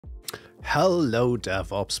Hello,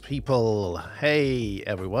 DevOps people. Hey,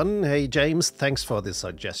 everyone. Hey, James. Thanks for the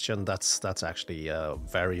suggestion. That's actually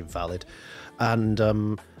very valid. And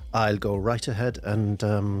I'll go right ahead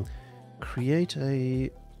and create a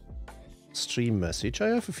stream message. I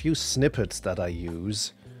have a few snippets that I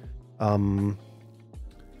use that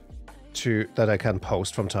I can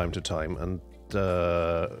post from time to time, and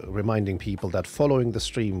reminding people that following the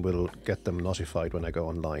stream will get them notified when I go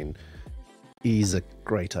online is a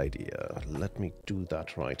great idea. Let me do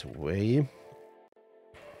that right away.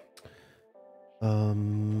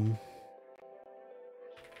 In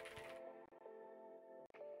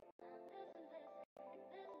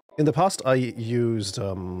the past, I used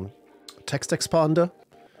text expander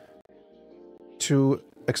to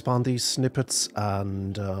expand these snippets,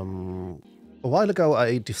 and a while ago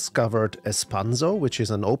I discovered Espanzo, which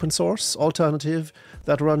is an open source alternative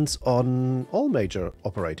that runs on all major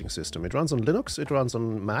operating systems. It runs on Linux, it runs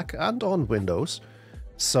on Mac, and on Windows.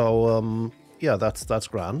 So yeah, that's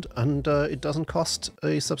grand, and it doesn't cost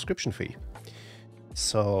a subscription fee.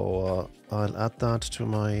 So I'll add that to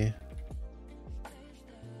my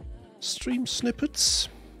stream snippets.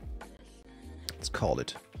 Let's call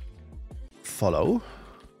it follow.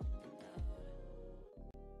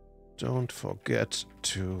 Don't forget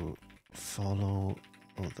to follow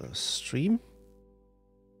the stream.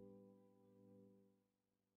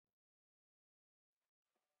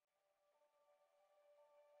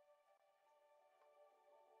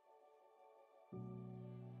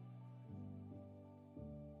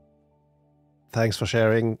 Thanks for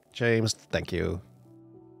sharing, James. Thank you.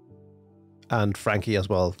 And Frankie as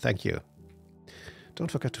well. Thank you. Don't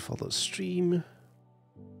forget to follow the stream.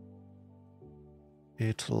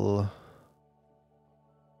 It'll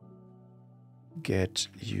get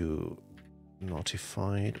you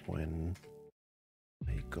notified when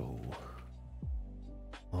I go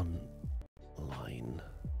online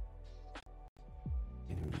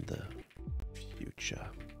in the future.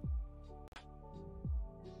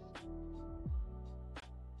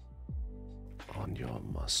 On your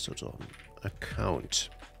Mastodon account.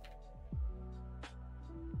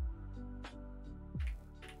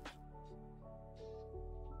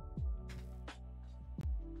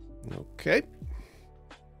 Okay.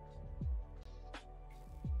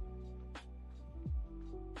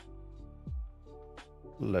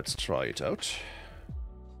 Let's try it out.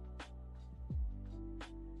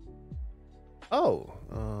 Oh,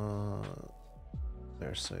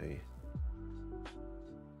 there's a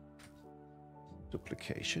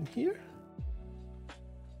duplication here.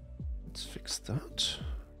 Let's fix that.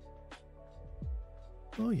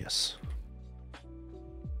 Oh, yes.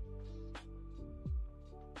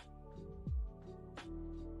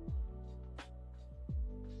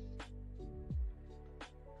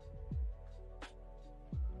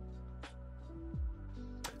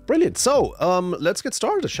 Brilliant. So let's get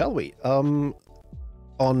started, shall we? On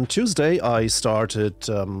Tuesday, I started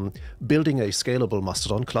building a scalable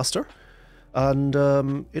Mastodon cluster, and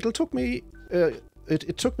it took me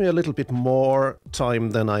a little bit more time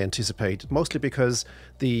than I anticipated, mostly because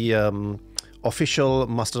the official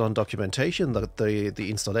Mastodon documentation, the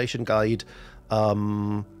installation guide,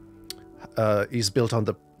 is built on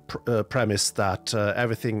the premise that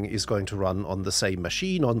everything is going to run on the same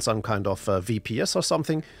machine, on some kind of VPS or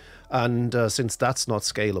something. And since that's not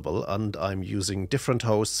scalable, and I'm using different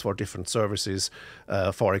hosts for different services,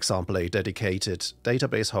 for example, a dedicated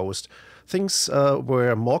database host, things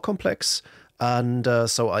were more complex. And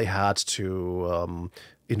so I had to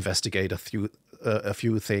investigate a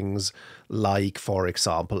few things, like, for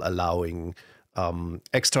example, allowing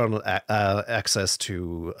external access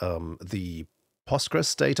to the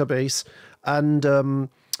Postgres database, and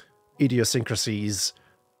idiosyncrasies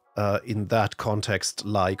in that context,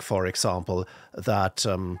 like, for example, that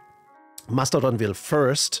Mastodon will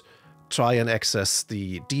first try and access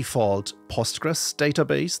the default Postgres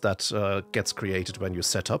database that gets created when you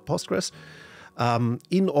set up Postgres,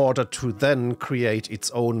 in order to then create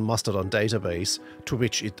its own Mastodon database, to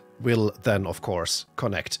which it will then, of course,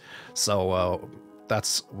 connect. So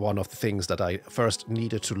that's one of the things that I first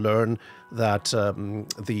needed to learn, that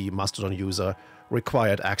the Mastodon user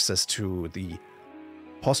required access to the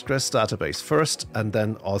Postgres database first, and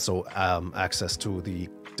then also access to the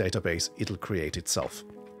database it'll create itself.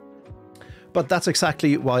 But that's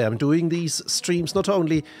exactly why I'm doing these streams, not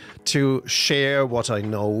only to share what I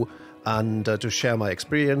know and to share my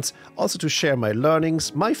experience, also to share my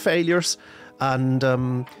learnings, my failures,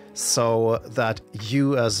 and so that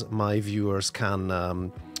you as my viewers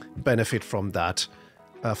can benefit from that,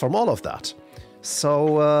 from all of that.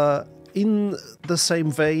 So in the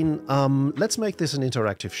same vein, let's make this an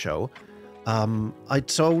interactive show. I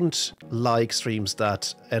don't like streams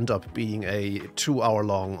that end up being a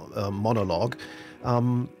 2-hour-long monologue.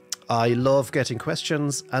 I love getting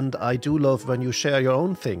questions, and I do love when you share your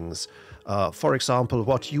own things. For example,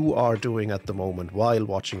 what you are doing at the moment while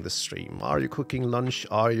watching the stream. Are you cooking lunch?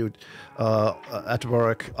 Are you at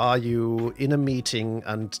work? Are you in a meeting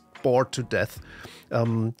and bored to death?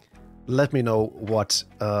 Let me know what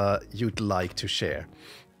you'd like to share.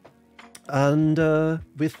 And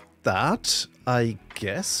with that, I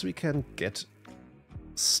guess we can get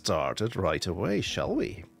started right away, shall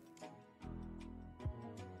we?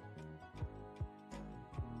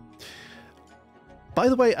 By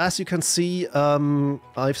the way, as you can see,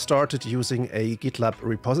 I've started using a GitLab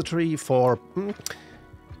repository for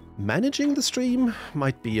managing the stream.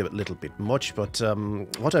 Might be a little bit much, but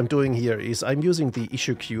what I'm doing here is I'm using the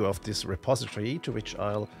issue queue of this repository, to which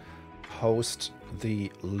I'll post the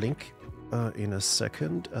link in a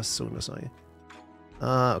second, as soon as I...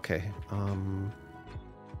 okay.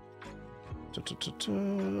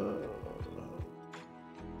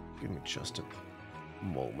 Give me just a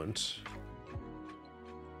moment.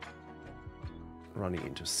 Running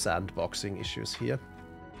into sandboxing issues here.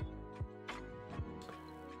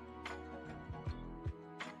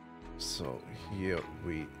 So here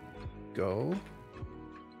we go.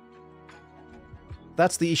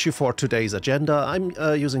 That's the issue for today's agenda. I'm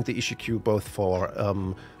using the issue queue both for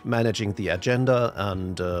managing the agenda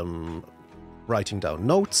and writing down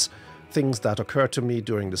notes, things that occur to me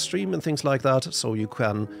during the stream and things like that, so you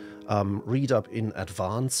can read up in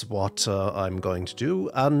advance what I'm going to do,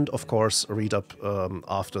 and of course read up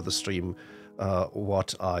after the stream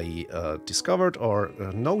what I discovered or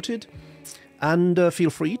noted. And feel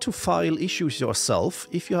free to file issues yourself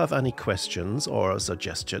if you have any questions or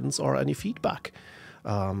suggestions or any feedback.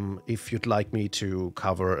 If you'd like me to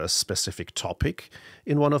cover a specific topic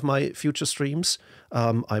in one of my future streams,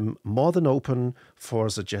 I'm more than open for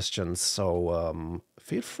suggestions, so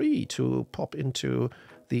feel free to pop into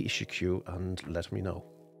the issue queue and let me know.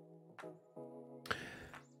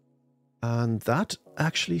 And that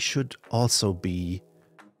actually should also be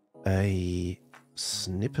a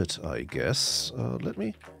snippet, I guess. Let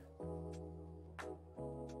me...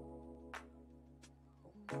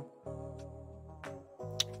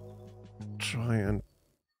 try and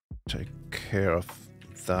take care of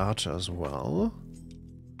that as well.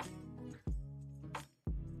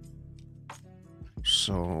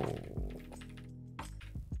 So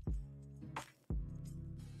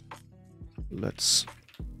let's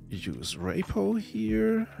use repo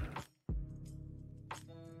here.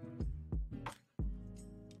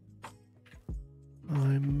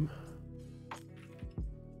 I'm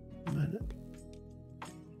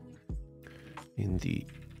in the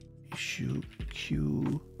issue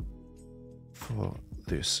queue for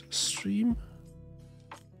this stream.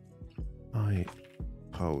 I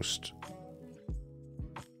post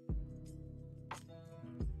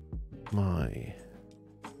my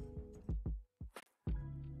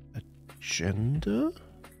agenda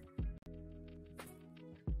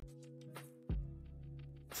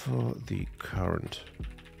for the current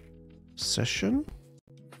session.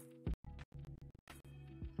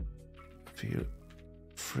 Feel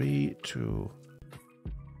free to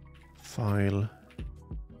file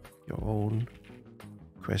your own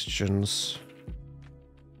questions,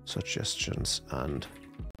 suggestions, and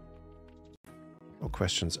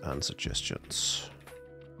questions and suggestions.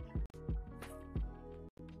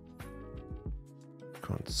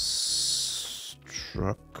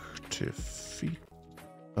 Constructive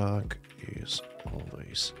feedback is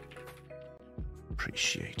always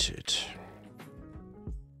appreciated.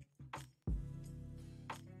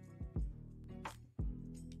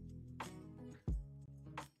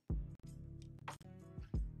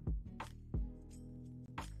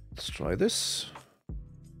 Let's try this.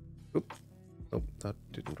 Oop. Oh, that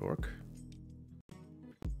didn't work.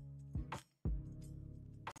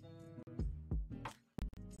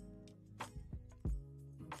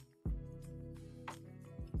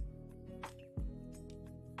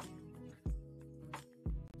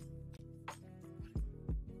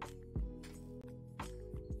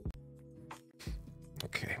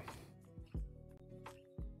 Okay.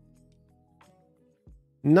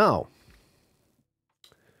 Now,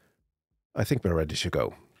 I think we're ready to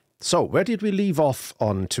go. So, where did we leave off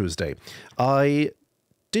on Tuesday? I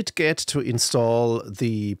did get to install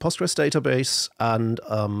the Postgres database and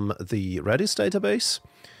the Redis database.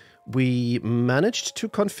 We managed to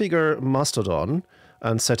configure Mastodon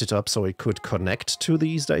and set it up so it could connect to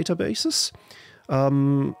these databases.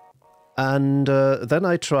 And then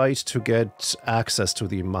I tried to get access to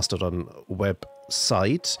the Mastodon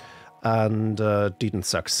website, and didn't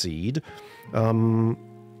succeed.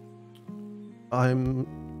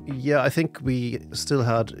 Yeah, I think we still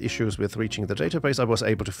had issues with reaching the database. I was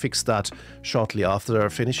able to fix that shortly after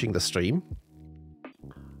finishing the stream.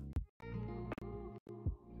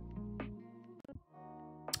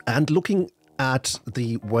 And looking at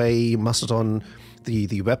the way Mastodon,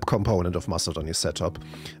 the web component of Mastodon is set up,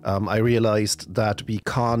 I realized that we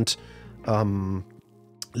can't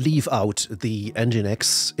leave out the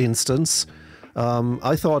nginx instance.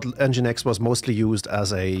 I thought nginx was mostly used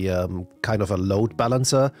as a kind of a load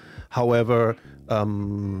balancer. However,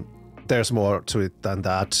 there's more to it than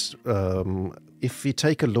that. If we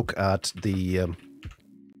take a look at the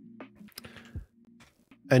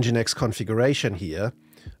nginx configuration here,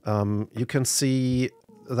 you can see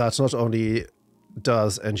that not only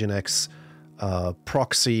does nginx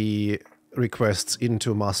proxy requests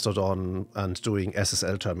into Mastodon and doing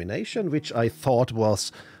SSL termination, which I thought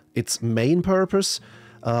was its main purpose,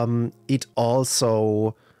 it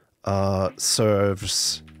also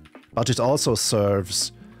serves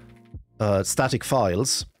static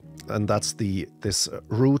files, and that's this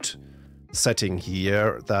root setting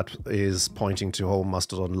here that is pointing to home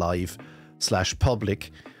Mastodon live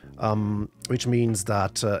 /public, which means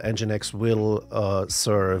that nginx will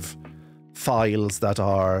serve files that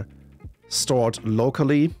are stored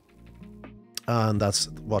locally, and that's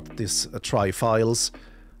what this try files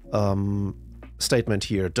statement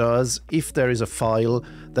here does. If there is a file,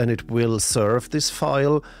 then it will serve this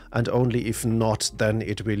file, and only if not, then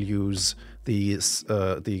it will use the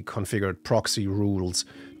configured proxy rules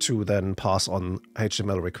to then pass on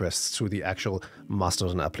HTML requests to the actual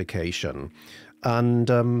Mastodon application. And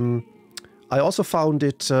I also found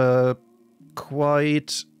it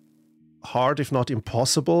quite hard, if not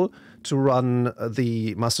impossible, to run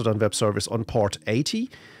the Mastodon web service on port 80.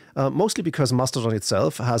 Mostly because Mastodon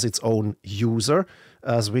itself has its own user,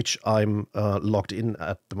 as which I'm logged in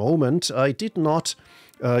at the moment. I did not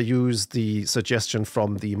use the suggestion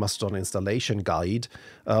from the Mastodon installation guide,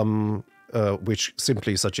 which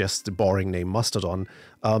simply suggests the boring name Mastodon.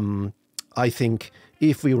 I think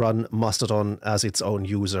if we run Mastodon as its own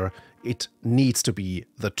user, it needs to be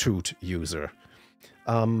the toot user.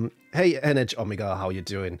 Hey, NH Omega, how you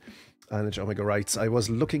doing? NH Omega writes, I was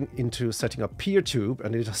looking into setting up PeerTube,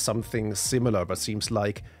 and it has something similar, but seems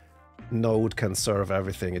like Node can serve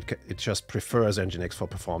everything. It just prefers nginx for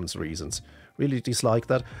performance reasons. Really dislike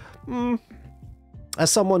that.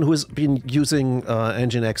 As someone who's been using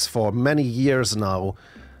nginx for many years now,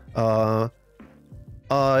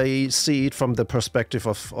 I see it from the perspective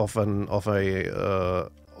of an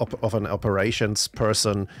operations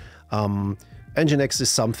person. Nginx is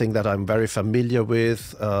something that I'm very familiar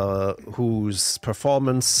with, whose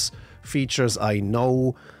performance features I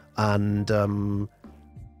know, and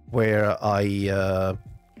where I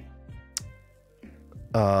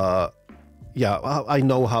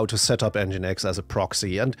know how to set up nginx as a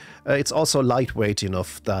proxy, and it's also lightweight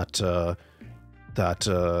enough that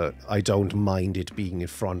I don't mind it being in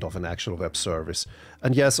front of an actual web service.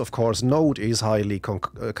 And yes, of course, Node is highly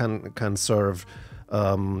can serve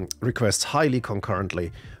requests highly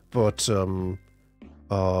concurrently, but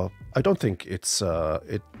I don't think it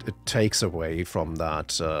takes away from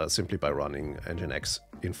that simply by running nginx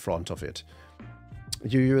in front of it.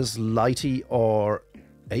 You use Lighty or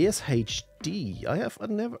ASHD?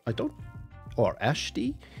 Or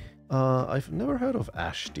ASHD? I've never heard of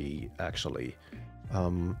ASHD actually.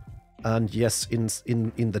 And yes,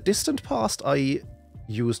 in the distant past, I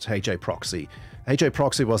used HAProxy.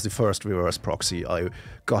 HAProxy was the first reverse proxy I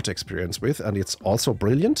got experience with, and it's also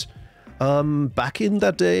brilliant. Back in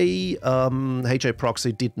the day,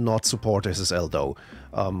 HAProxy did not support SSL though.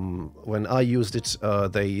 When I used it,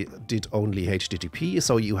 they did only HTTP,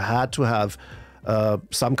 so you had to have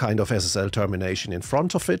some kind of SSL termination in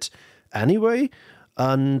front of it anyway.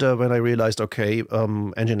 And when I realized, okay,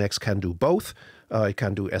 nginx can do both. It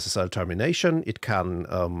can do SSL termination, it can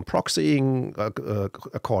proxying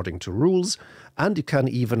according to rules, and it can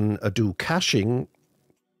even do caching,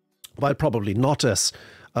 while probably not as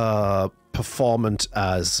performant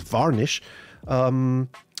as Varnish. I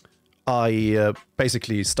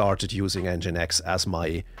basically started using nginx as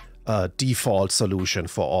my default solution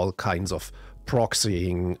for all kinds of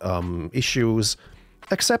proxying issues,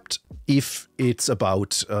 except if it's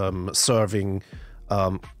about serving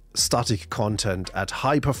static content at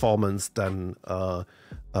high performance, then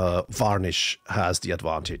Varnish has the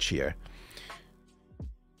advantage here.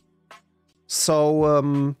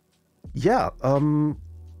 So yeah,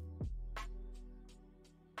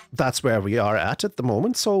 that's where we are at the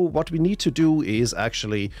moment. So what we need to do is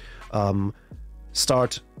actually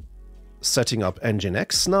start setting up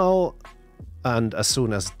nginx now, and as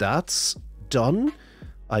soon as that's done,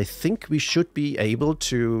 I think we should be able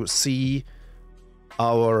to see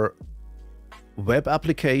our web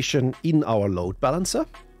application in our load balancer.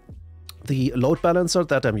 The load balancer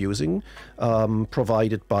that I'm using,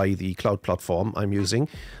 provided by the cloud platform I'm using,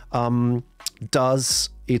 does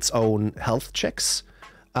its own health checks,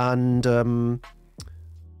 and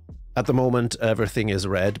at the moment everything is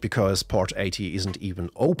red because port 80 isn't even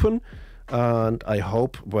open, and I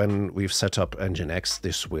hope when we've set up nginx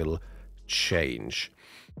this will change.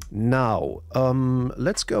 Now,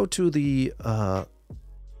 let's go to the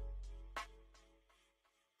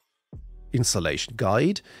installation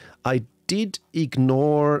guide. I did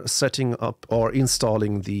ignore setting up or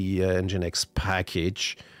installing the nginx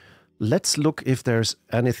package. Let's look if there's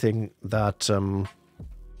anything that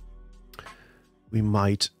we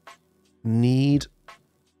might need.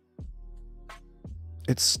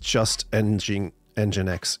 It's just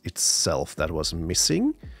nginx itself that was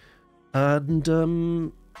missing.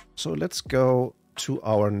 And so let's go to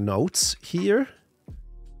our notes here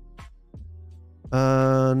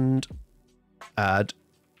and add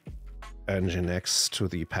nginx to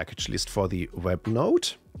the package list for the web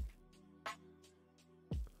node.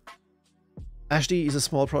 HD is a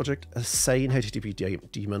small project. A sane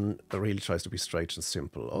HTTP daemon really tries to be straight and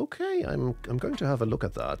simple. Okay, I'm going to have a look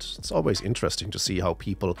at that. It's always interesting to see how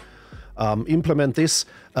people implement this.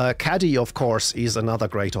 Caddy, of course, is another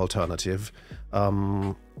great alternative.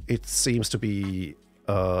 It seems to be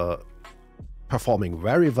performing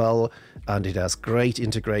very well, and it has great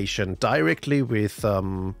integration directly with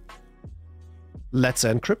Let's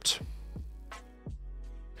Encrypt,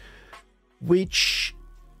 which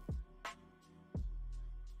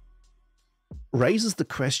raises the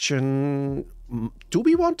question, do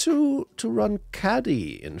we want to run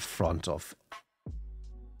Caddy in front of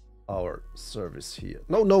our service here?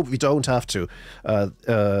 No, we don't have to.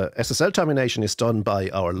 SSL termination is done by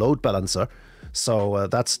our load balancer, so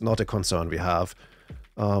that's not a concern we have.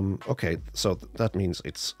 Okay, so that means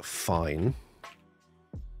it's fine.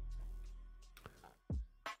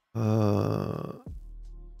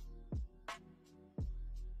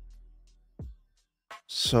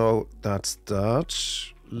 So that's that.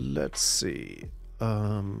 Let's see.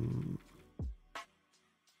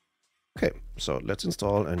 Okay, so let's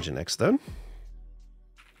install nginx then.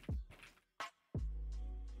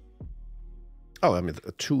 Oh, I mean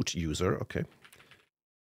a toot user. Okay.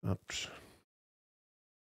 Oops.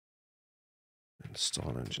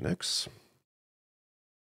 Install nginx.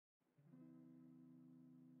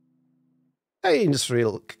 Hey,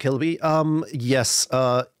 Industrial Kilby. Yes.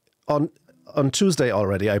 On Tuesday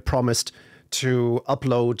already, I promised to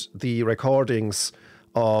upload the recordings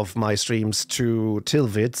of my streams to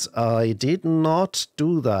Tilvids. I did not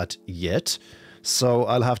do that yet, so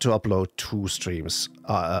I'll have to upload 2 streams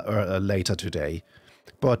later today.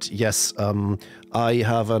 But yes, I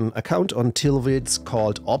have an account on Tilvids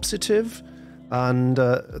called Obsitive, and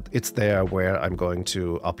it's there where I'm going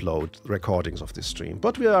to upload recordings of this stream.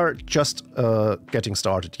 But we are just getting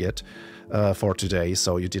started yet for today,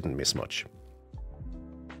 so you didn't miss much.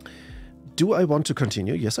 Do I want to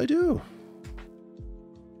continue? Yes, I do.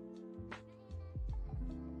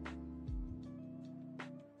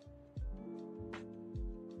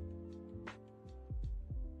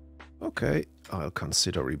 Okay, I'll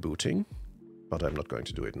consider rebooting, but I'm not going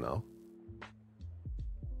to do it now.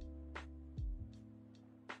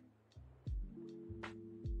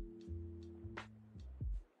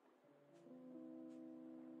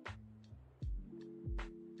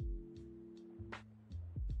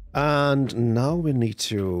 And now we need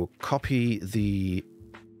to copy the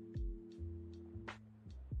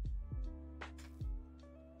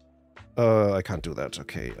I can't do that.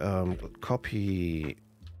 Okay, copy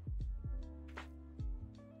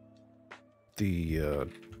the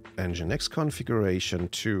nginx configuration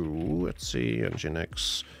to, let's see,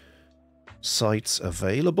 nginx sites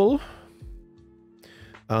available,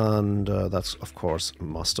 and that's of course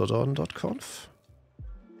mastodon.conf.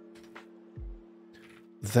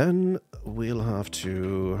 Then we'll have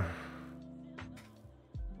to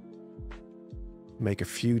make a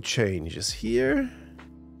few changes here.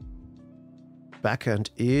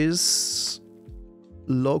 Backend is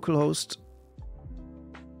localhost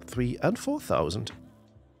 3 and 4000.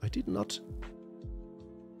 I did not.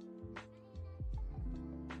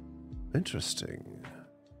 Interesting.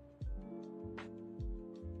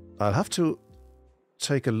 I'll have to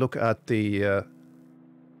take a look at the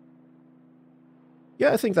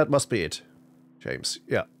yeah, I think that must be it, James.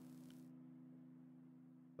 Yeah.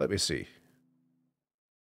 Let me see.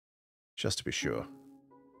 Just to be sure.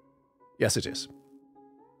 Yes, it is.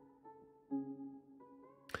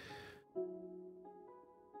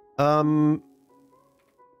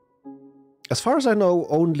 As far as I know,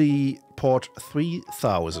 only port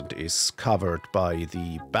 3000 is covered by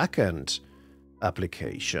the backend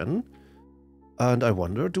application. And I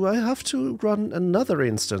wonder, do I have to run another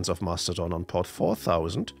instance of Mastodon on port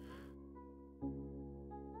 4000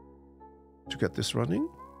 to get this running?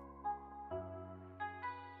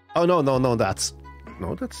 Oh, no, that's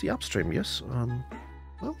the upstream, yes.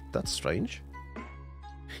 Well, that's strange.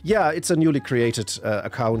 Yeah, it's a newly created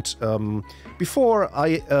account. Before,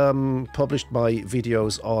 I published my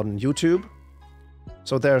videos on YouTube.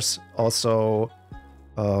 So there's also...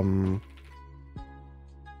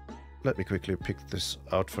 let me quickly pick this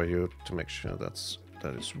out for you to make sure that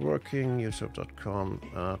is working.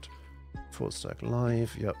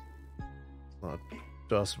 youtube.com/fullstacklive. Yep, that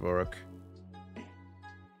does work.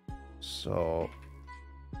 So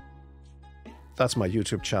that's my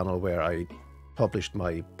YouTube channel where I published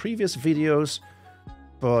my previous videos,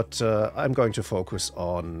 but I'm going to focus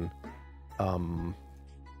on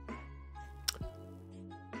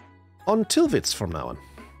Tilvitz from now on.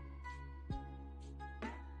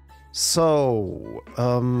 So,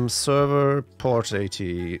 server port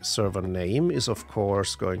 80 server name is of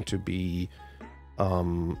course going to be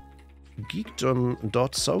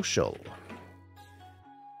geekdom.social.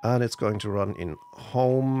 And it's going to run in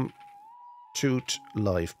home toot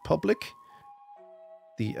live public.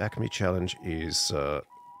 The Acme challenge is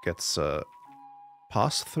gets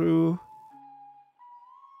pass through.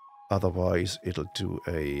 Otherwise, it'll do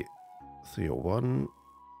a 301.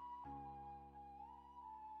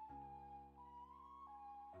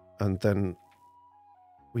 And then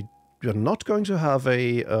we're not going to have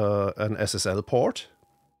an SSL port.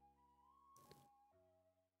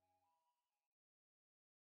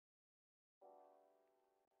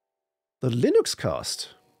 The Linux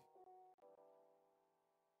cast.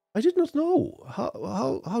 I did not know.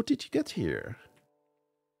 How did you get here?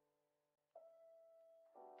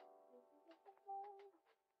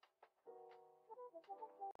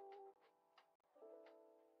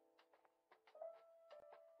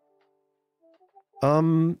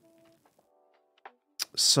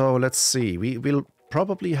 So let's see. We will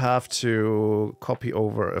probably have to copy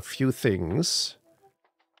over a few things.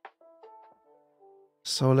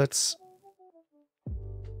 So let's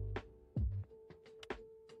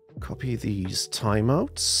copy these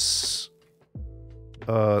timeouts.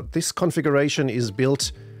 This configuration is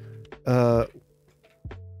built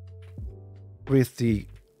with the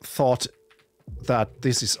thought that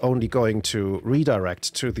this is only going to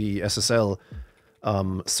redirect to the SSL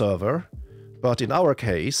server. But in our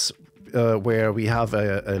case, where we have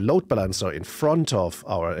a load balancer in front of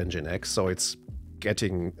our nginx, so it's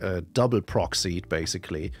getting double proxied,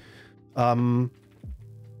 basically.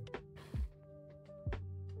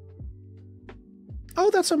 Oh,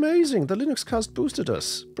 that's amazing! The Linux cast boosted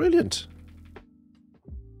us. Brilliant.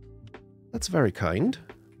 That's very kind.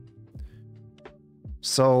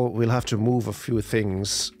 So we'll have to move a few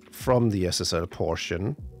things from the SSL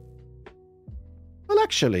portion. Well,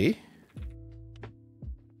 actually,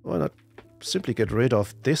 why not simply get rid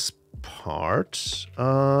of this part?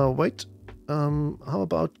 Wait. How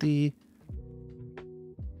about the...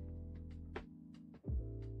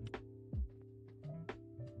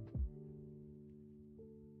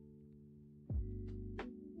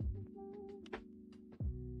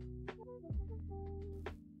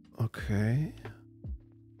 Okay.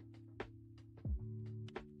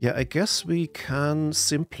 Yeah, I guess we can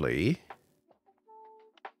simply...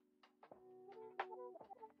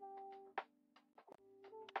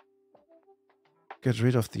 get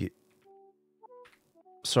rid of the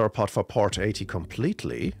server port for port 80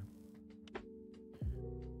 completely.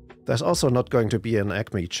 There's also not going to be an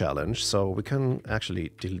Acme challenge, so we can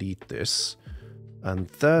actually delete this. And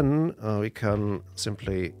then we can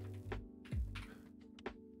simply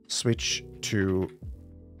switch to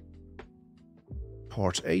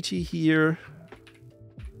port 80 here.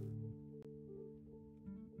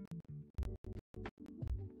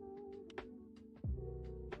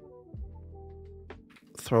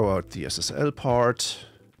 Throw out the SSL part.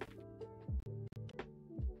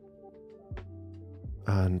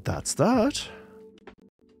 And that's that.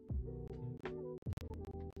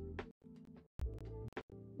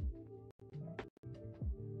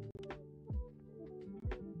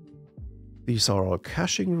 These are all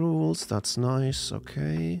caching rules. That's nice.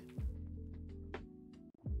 Okay.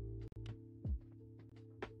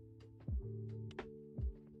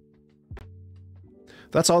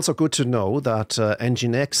 That's also good to know that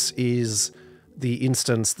nginx is the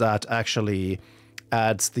instance that actually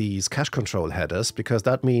adds these cache control headers, because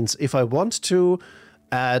that means if I want to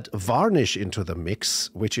add Varnish into the mix,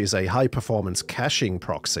 which is a high-performance caching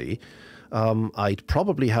proxy, I'd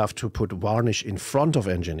probably have to put Varnish in front of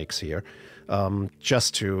nginx here,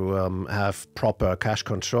 just to have proper cache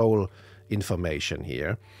control information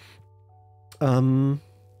here. And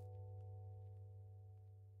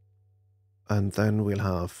then we'll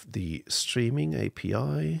have the streaming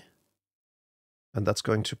API, and that's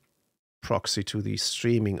going to proxy to the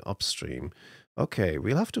streaming upstream. Okay,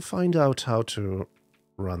 we'll have to find out how to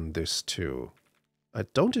run this too. I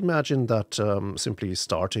don't imagine that simply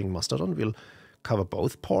starting Mastodon will cover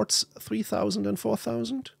both ports 3000 and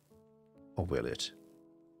 4000. Or will it?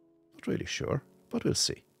 Not really sure, but we'll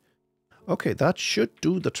see. Okay, that should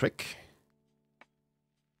do the trick.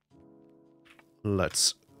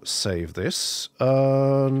 Let's save this.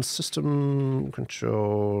 System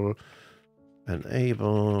control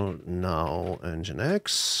enable now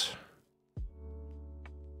nginx.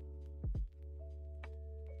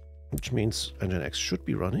 Which means nginx should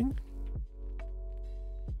be running.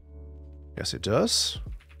 Yes, it does.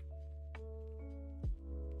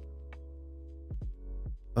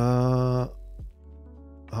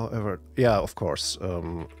 However, yeah, of course,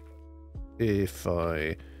 if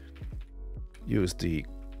I use the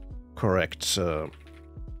correct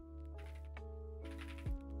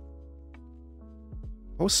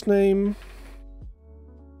hostname,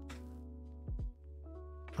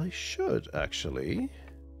 I should actually.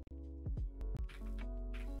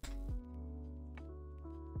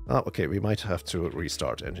 Oh, okay, we might have to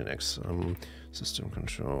restart nginx. System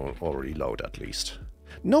control or reload at least.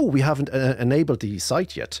 No, we haven't enabled the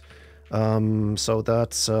site yet. So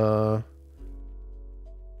that's... how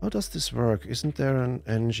does this work? Isn't there an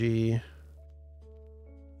ng...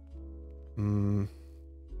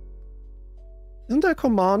 Isn't there a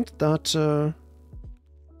command that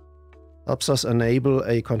helps us enable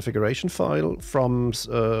a configuration file from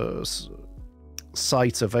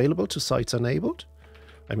sites available to sites enabled?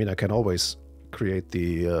 I mean, I can always create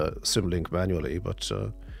the symlink manually, but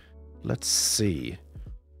let's see.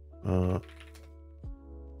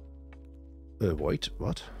 Wait,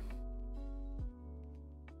 what?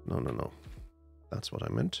 No. That's what I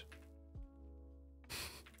meant.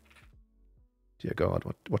 Dear God,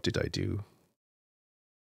 what did I do?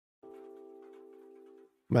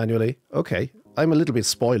 Manually? Okay. I'm a little bit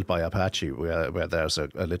spoiled by Apache, where there's a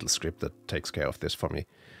little script that takes care of this for me.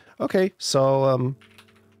 Okay, so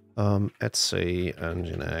let's say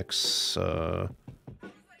nginx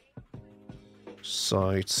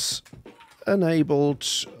sites enabled.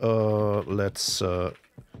 Let's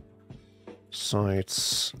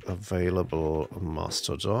sites available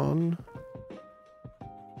Mastodon.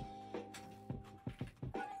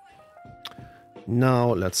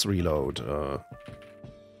 Now let's reload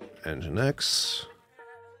nginx.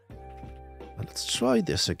 And let's try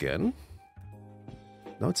this again.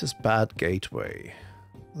 Now it says bad gateway.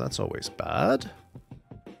 That's always bad.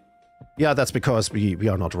 Yeah, that's because we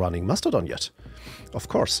are not running Mastodon yet. Of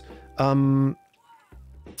course. I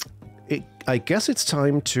guess it's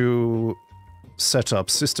time to set up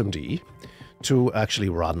systemd to actually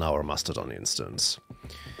run our Mastodon instance.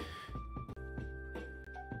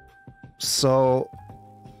 So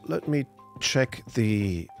let me check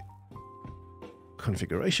the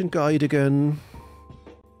configuration guide again.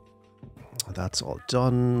 That's all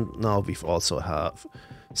done. Now we've also have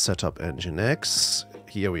set up nginx.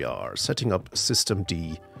 Here we are, setting up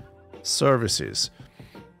systemd services.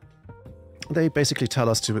 They basically tell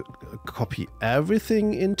us to copy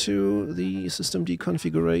everything into the systemd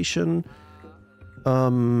configuration.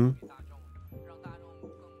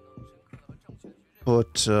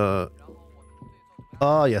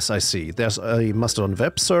 Yes, I see. There's a Mastodon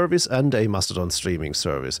web service and a Mastodon streaming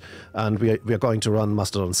service. And we are going to run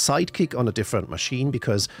Mastodon Sidekiq on a different machine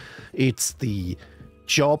because it's the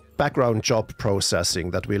background job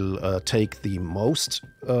processing that will take the most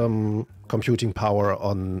computing power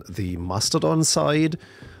on the Mastodon side.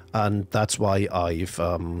 And that's why I've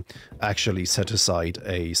actually set aside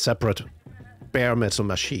a separate bare metal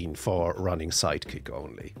machine for running Sidekiq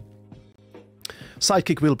only.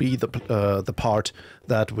 Sidekiq will be the part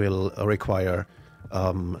that will require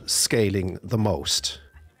scaling the most.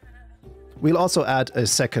 We'll also add a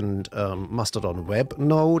second Mastodon web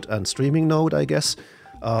node and streaming node, I guess.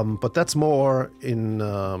 But that's more in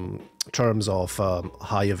terms of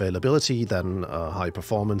high availability than high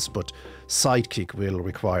performance. But Sidekiq will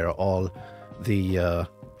require all the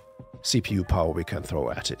CPU power we can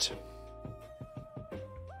throw at it.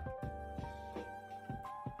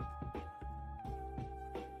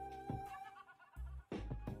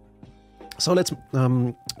 So let's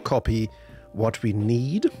copy what we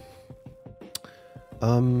need.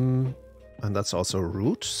 And that's also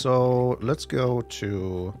root. So let's go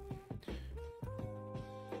to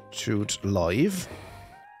shoot live.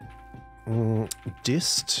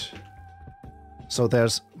 Dist. So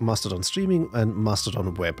there's Mastodon streaming and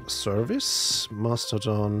Mastodon web service.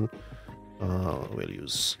 Mastodon,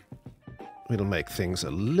 we'll make things a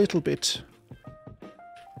little bit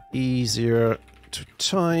easier to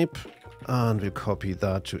type, and we'll copy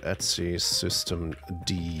that to etc systemd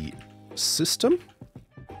system.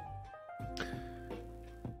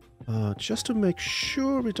 Just to make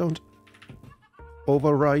sure we don't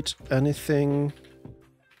overwrite anything.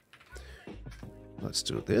 Let's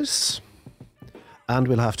do this. And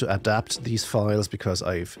we'll have to adapt these files because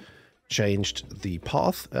I've changed the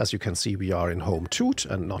path. As you can see, we are in home toot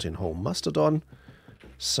and not in home Mastodon.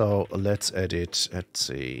 So let's edit at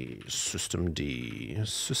say systemd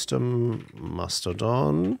system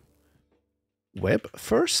Mastodon web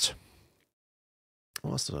first.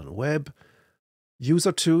 Mastodon web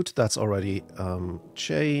user toot, that's already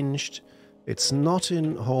changed. It's not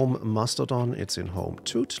in home Mastodon, it's in home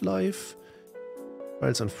toot live.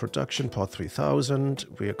 Files and production port 3000.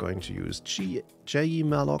 We are going to use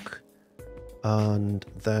jemalloc, and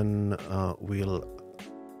then we'll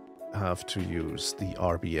have to use the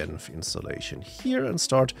RBenv installation here and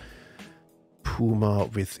start Puma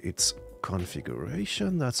with its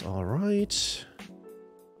configuration. That's all right.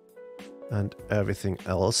 And everything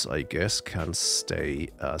else, I guess, can stay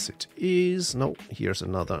as it is. No, here's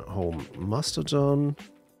another home Mastodon.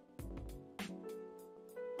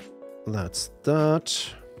 That's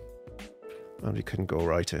that. And we can go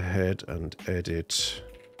right ahead and edit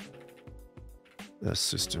the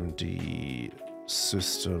systemd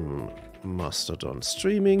system Mastodon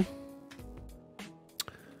streaming.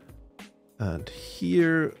 And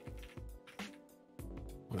here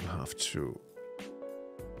we'll have to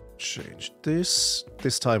change this.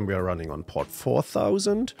 This time we are running on port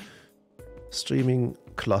 4000. Streaming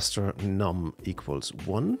cluster num equals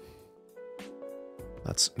 1.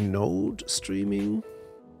 That's node streaming.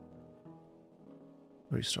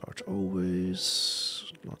 Restart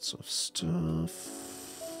always. Lots of stuff.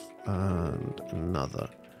 And another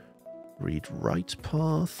read-write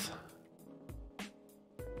path.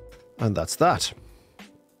 And that's that.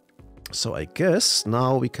 So I guess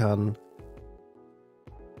now we can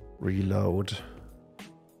reload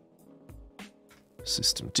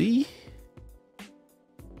systemd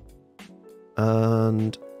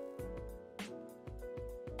and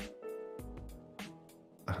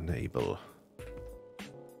enable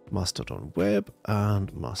Mastodon web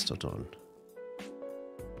and Mastodon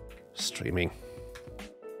streaming.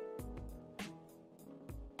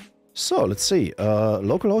 So let's see,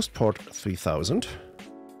 localhost port 3000.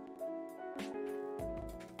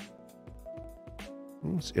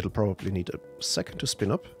 It'll probably need a second to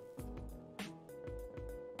spin up.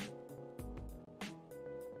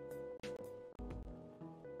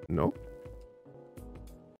 No.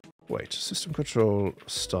 Wait, system control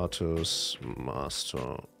status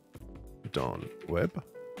Mastodon web.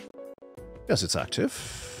 Yes, it's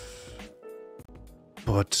active.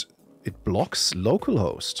 But it blocks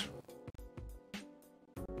localhost.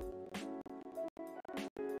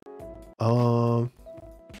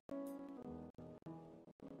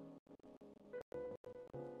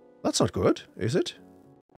 That's not good, is it?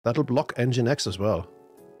 That'll block nginx as well.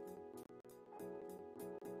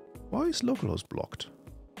 Why is localhost blocked?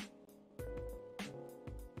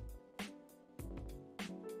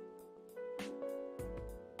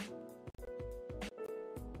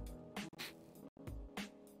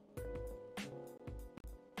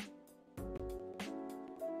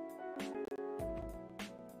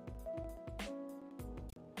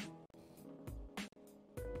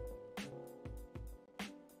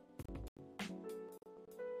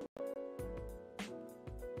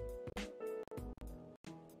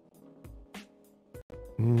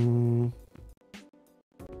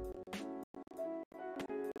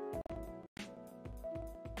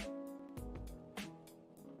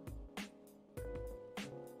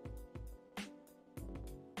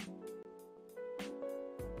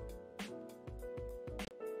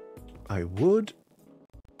 I would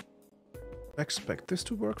expect this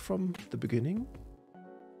to work from the beginning.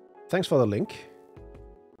 Thanks for the link.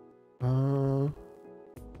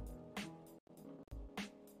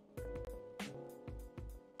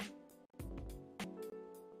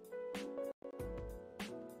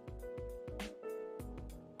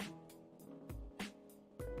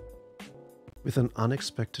 With an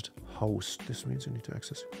unexpected host. This means you need to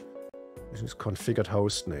access. This is configured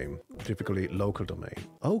host name, typically local domain.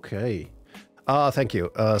 Okay. Ah, thank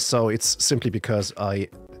you. So it's simply because I,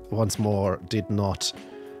 once more, did not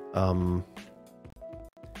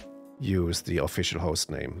use the official host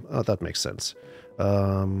name. That makes sense.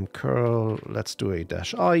 Curl, let's do a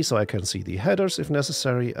 -i so I can see the headers if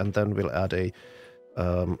necessary, and then we'll add a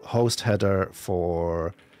host header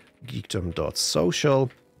for geekdom.social.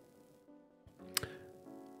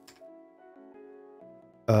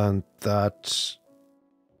 And that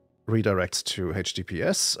redirects to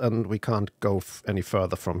HTTPS, and we can't go any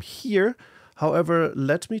further from here. However,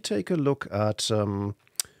 let me take a look at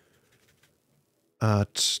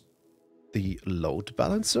the load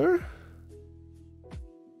balancer.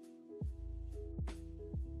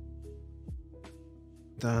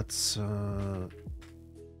 That's I'm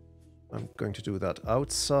going to do that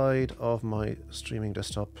outside of my streaming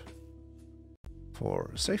desktop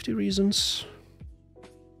for safety reasons.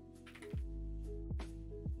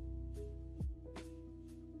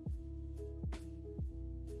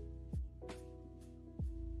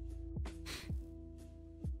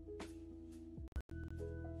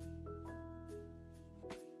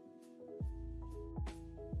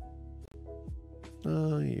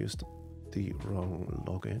 I used the wrong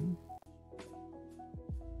login.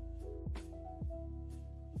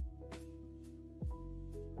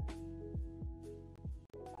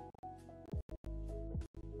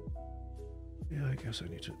 Yeah, I guess I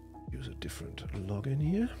need to use a different login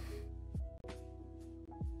here.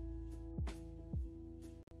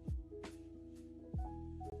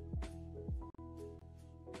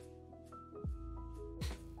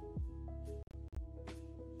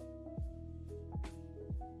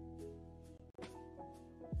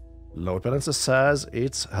 Load balancer says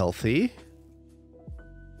it's healthy.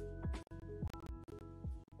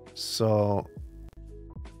 So,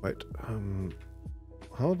 wait,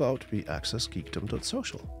 how about we access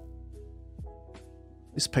geekdom.social?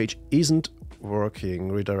 This page isn't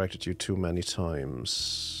working, redirected you too many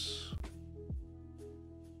times.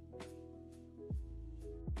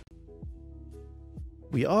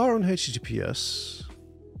 We are on HTTPS.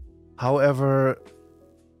 However,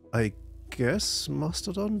 I guess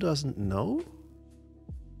Mastodon doesn't know?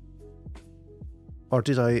 Or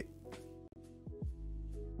did I...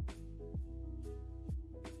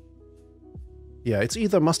 Yeah, it's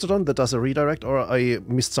either Mastodon that does a redirect or I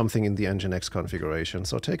missed something in the nginx configuration.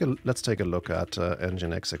 So let's take a look at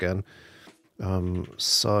nginx again.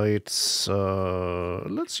 Sites,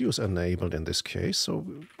 let's use enabled in this case, so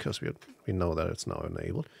because we know that it's now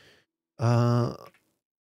enabled.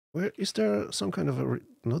 Where is there some kind of a...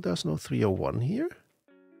 No, there's no 301 here.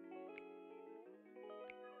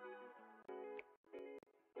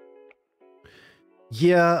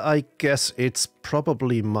 Yeah, I guess it's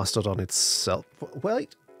probably Mastodon itself.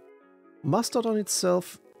 Wait, Mastodon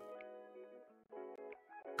itself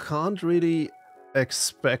can't really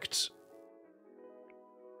expect...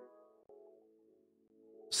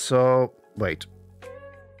 So, wait.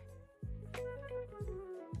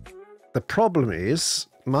 The problem is,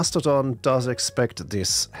 Mastodon does expect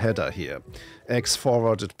this header here, X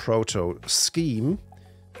forwarded proto scheme,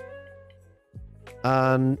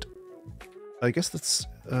 and I guess that's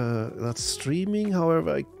streaming.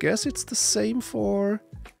 However, I guess it's the same for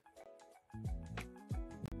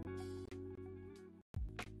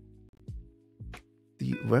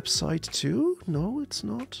the website too. No, it's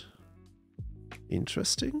not.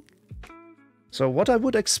 Interesting. So what I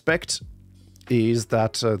would expect is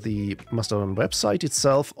that the Mastodon website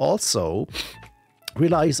itself also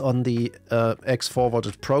relies on the X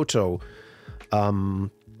forwarded proto.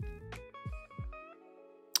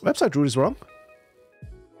 Website root is wrong.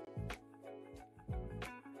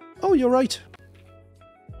 Oh, you're right.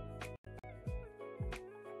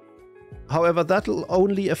 However, that'll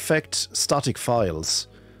only affect static files.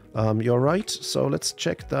 You're right. So let's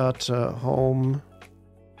check that home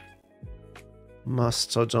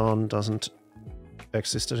Mastodon doesn't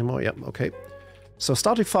exist anymore. Yeah, okay. So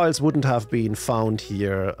static files wouldn't have been found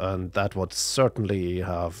here, and that would certainly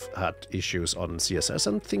have had issues on CSS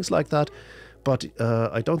and things like that. But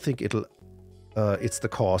I don't think it's the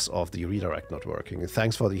cause of the redirect not working.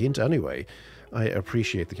 Thanks for the hint anyway. I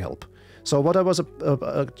appreciate the help. So what I was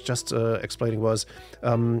just explaining was,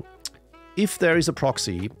 if there is a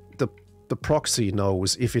proxy, the proxy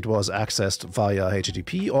knows if it was accessed via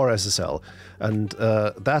HTTP or SSL, and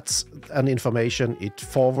that's an information it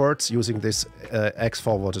forwards using this X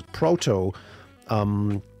forwarded proto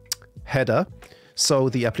header. So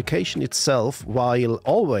the application itself, while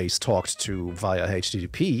always talked to via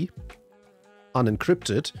HTTP,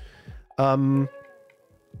 unencrypted,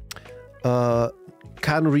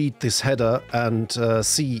 can read this header and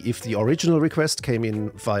see if the original request came in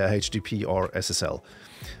via HTTP or SSL.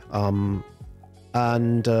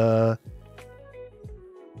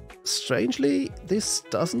 Strangely, this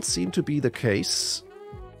doesn't seem to be the case.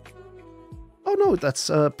 Oh no, that's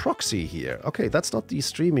a proxy here. Okay, that's not the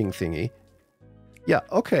streaming thingy. Yeah,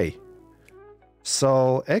 okay.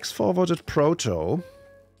 So, X-forwarded proto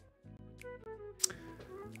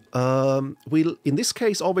will, in this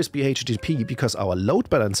case, always be HTTP because our load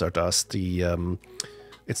balancer does the...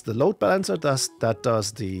 it's the load balancer that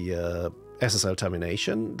does the SSL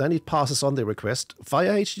termination. Then it passes on the request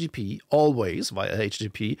via HTTP, always via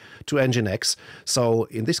HTTP, to nginx. So,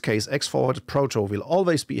 in this case, X-forwarded proto will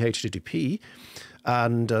always be HTTP.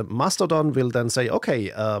 And Mastodon will then say,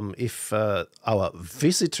 okay, if our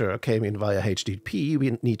visitor came in via HTTP,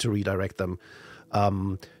 we need to redirect them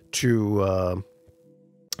to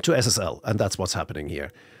SSL, and that's what's happening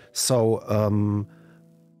here. So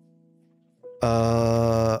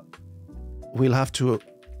we'll have to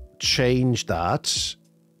change that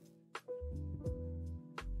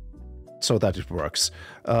so that it works.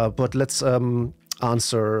 But let's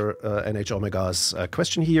answer NH Omega's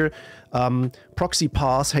question here. Proxy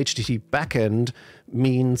pass HTTP backend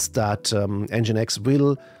means that nginx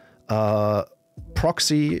will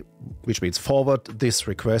proxy, which means forward this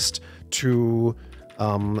request to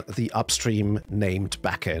the upstream named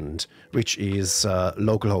backend, which is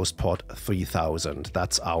localhost port 3000.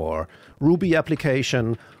 That's our Ruby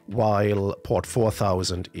application, while port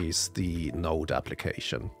 4000 is the Node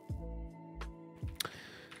application.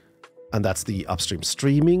 And that's the upstream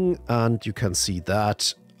streaming, and you can see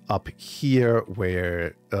that up here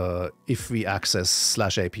where if we access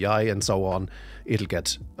 /API and so on, it'll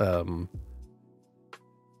get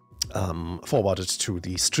forwarded to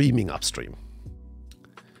the streaming upstream.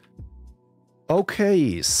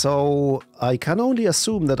 Okay, so I can only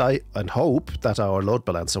assume that and hope that our load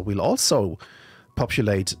balancer will also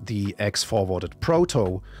populate the X-forwarded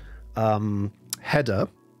proto header.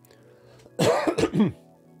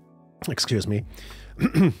 Excuse me.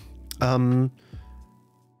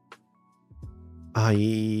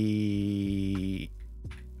 I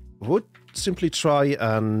would simply try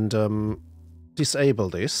and disable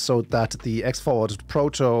this so that the X-forwarded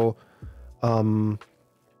proto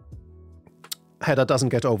header doesn't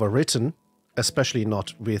get overwritten, especially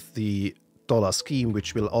not with the $scheme,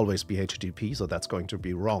 which will always be HTTP, so that's going to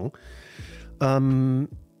be wrong.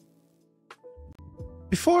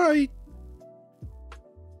 Before I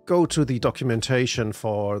go to the documentation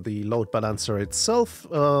for the load balancer itself,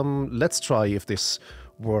 let's try if this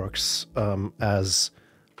works as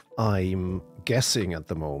I'm guessing at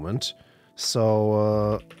the moment.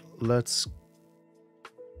 So let's...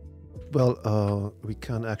 Well, we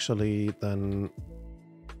can actually then...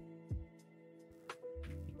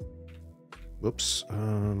 Whoops.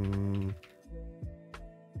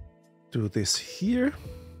 Do this here.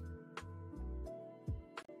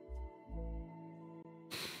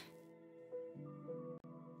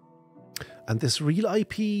 And this real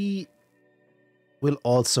IP will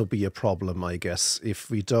also be a problem, I guess, if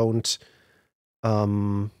we don't...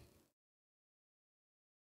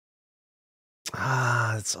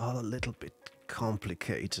 it's all a little bit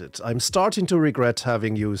complicated. I'm starting to regret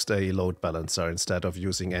having used a load balancer instead of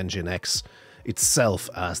using nginx itself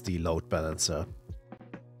as the load balancer.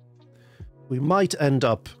 We might end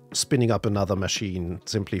up spinning up another machine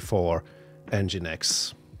simply for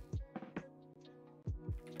nginx.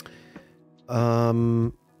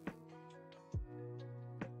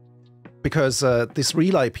 Because this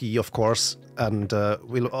real IP, of course, and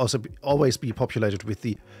will also always be populated with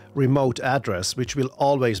the remote address, which will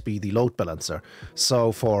always be the load balancer.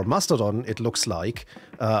 So for Mastodon, it looks like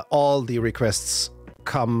all the requests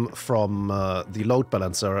come from the load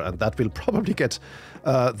balancer, and that will probably get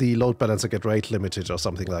the load balancer get rate limited or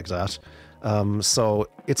something like that. So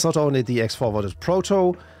it's not only the X-forwarded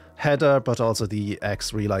proto header, but also the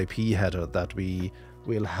X real IP header that we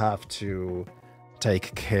will have to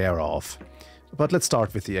take care of. But let's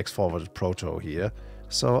start with the X-forwarded proto here.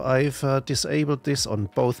 So I've disabled this on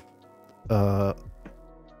both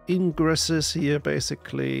ingresses here,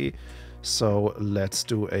 basically. So let's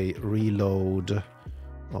do a reload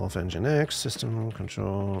of nginx, system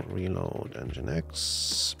control, reload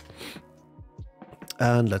nginx.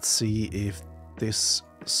 And let's see if this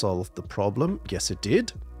solved the problem. Yes, it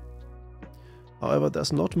did. However,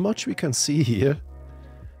 there's not much we can see here.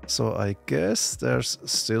 So I guess there's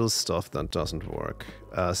still stuff that doesn't work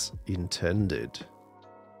as intended.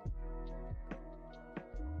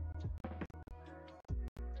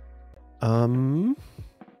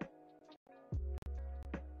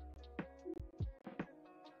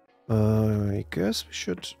 guess we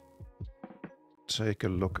should take a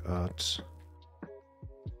look at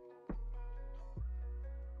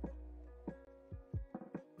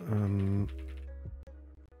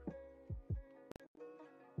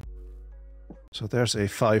so there's a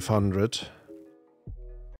 500.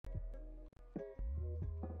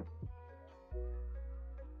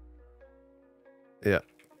 Yeah,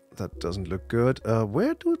 that doesn't look good.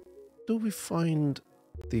 Where do we find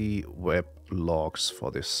the web logs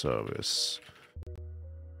for this service?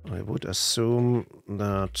 I would assume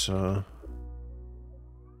that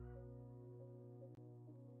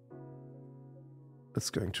it's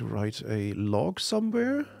going to write a log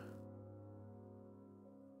somewhere.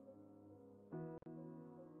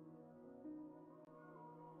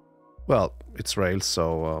 Well, it's Rails,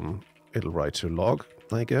 so it'll write to log,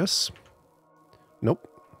 I guess. Nope.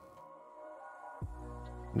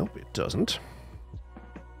 Nope, it doesn't.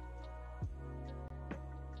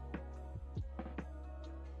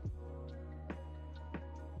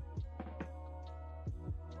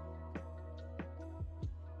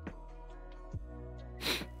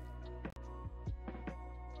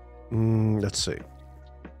 Let's see.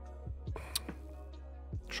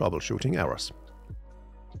 Troubleshooting errors.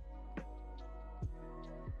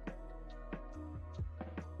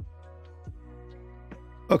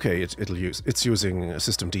 Okay, it's using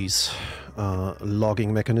systemd's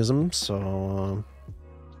logging mechanism, so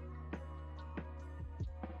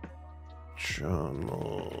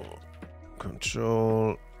channel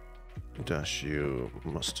control -u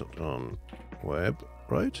Mastodon web,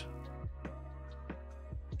 right?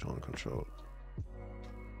 Channel control.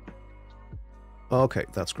 Okay,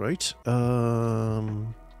 that's great.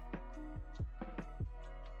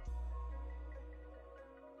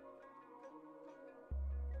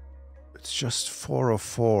 It's just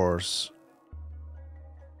 404s.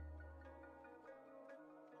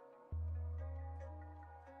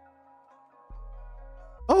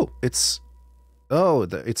 Oh, it's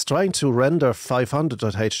trying to render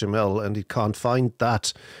 500.html and it can't find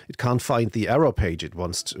that. It can't find the error page it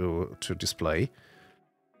wants to display.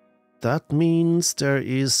 That means there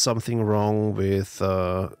is something wrong with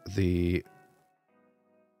the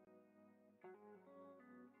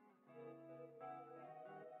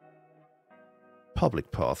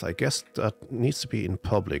public path. I guess that needs to be in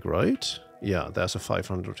public, right? Yeah, there's a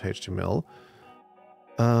 500 HTML.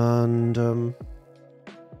 And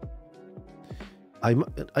I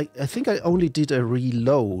think I only did a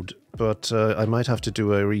reload, but I might have to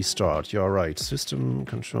do a restart. You're right. System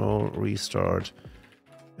control restart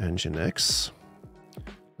nginx.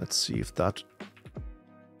 Let's see if that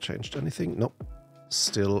changed anything. Nope.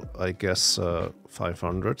 Still, I guess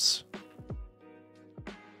 500s.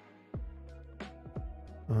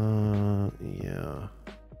 Yeah.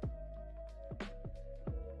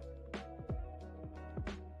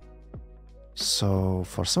 So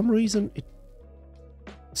for some reason it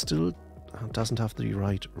still doesn't have the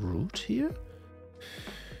right root here.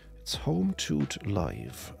 It's home toot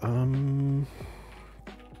live.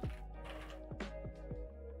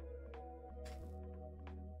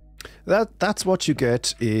 That's what you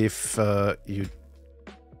get if you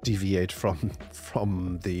deviate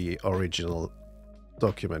from the original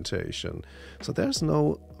documentation. So there's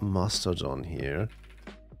no Mastodon here,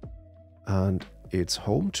 and it's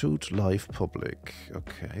home toot live public.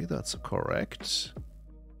 Okay, that's correct.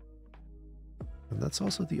 And that's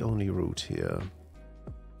also the only root here.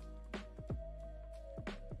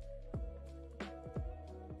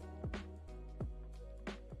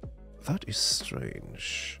 That is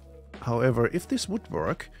strange. However, if this would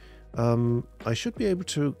work, I should be able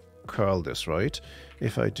to curl this, right?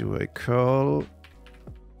 If I do a curl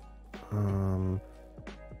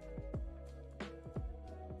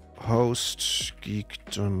host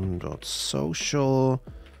geekdom.social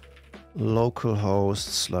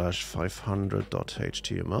localhost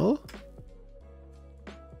 /500.html.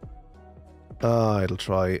 It'll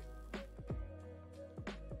try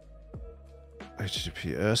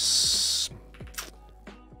HTTPS.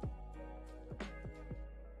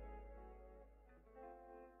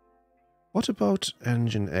 What about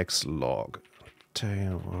nginx log?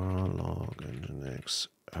 Tail log nginx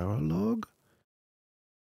error log?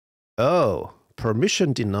 Oh,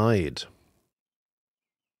 permission denied.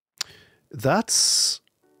 That's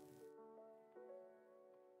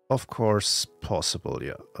of course possible,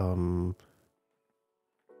 yeah.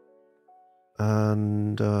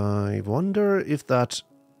 And I wonder if that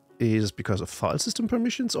is because of file system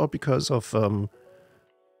permissions or because of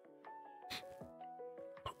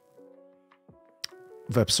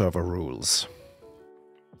web server rules.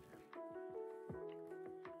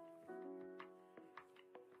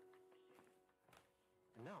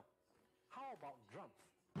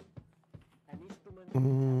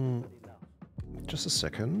 Just a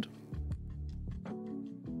second.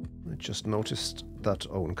 I just noticed that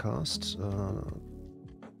Owncast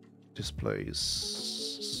displays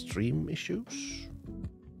stream issues.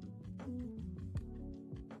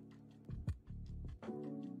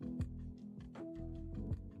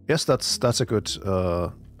 Yes, that's a good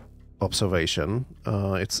observation.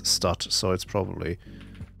 It's stat, so it's probably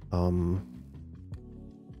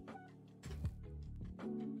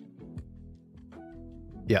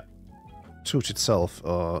yeah. Tut itself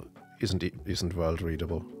isn't world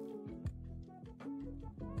readable.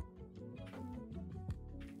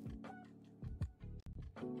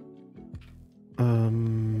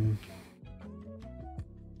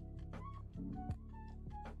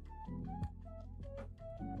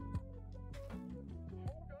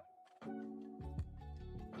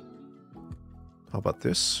 How about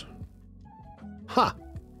this? Ha!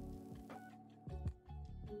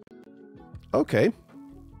 Okay.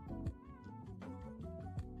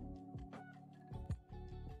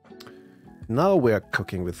 Now we're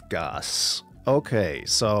cooking with gas. Okay,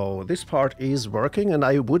 so this part is working, and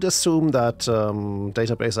I would assume that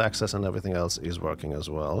database access and everything else is working as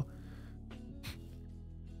well.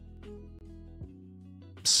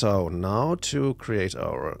 So now to create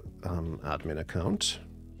our admin account.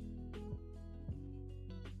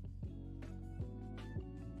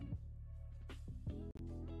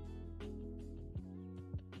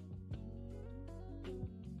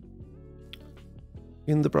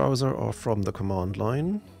 In the browser or from the command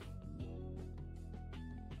line.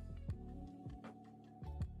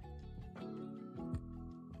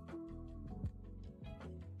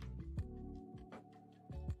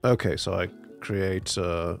 Okay, so I create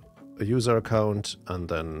a user account and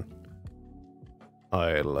then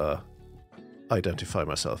I'll identify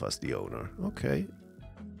myself as the owner. Okay,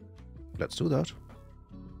 let's do that.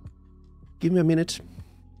 Give me a minute.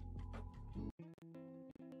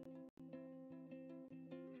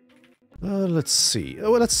 Let's see.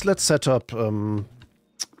 Well, let's set up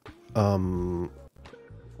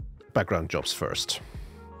background jobs first.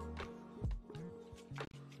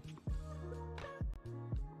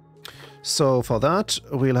 So for that,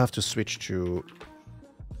 we'll have to switch to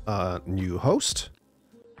a new host,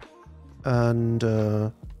 and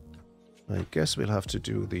I guess we'll have to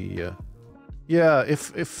do the yeah.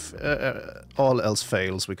 If all else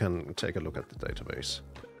fails, we can take a look at the database.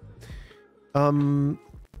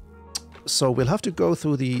 So we'll have to go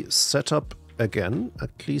through the setup again,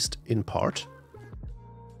 at least in part.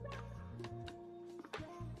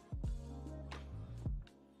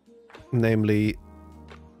 Namely,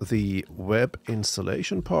 the web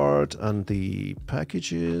installation part and the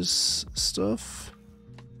packages stuff.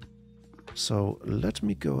 So let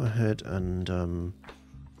me go ahead and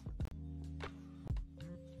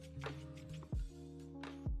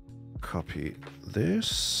copy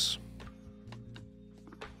this.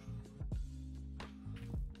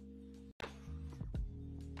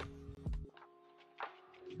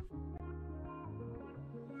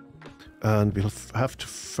 And we'll have to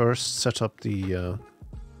first set up the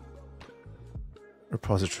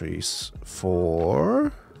repositories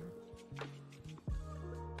for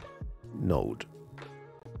Node.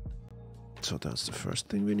 So that's the first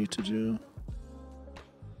thing we need to do.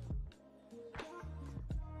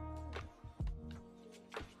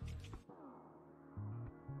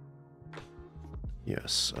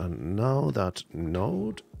 Yes, and now that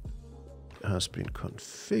Node has been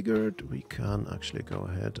configured, we can actually go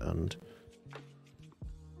ahead and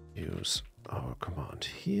use our command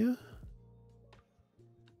here.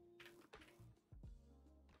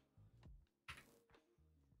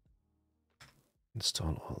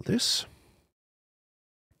 Install all this.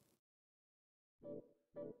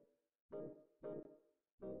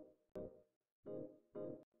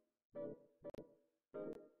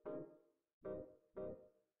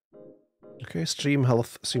 Okay, stream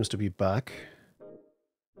health seems to be back.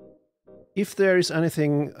 If there is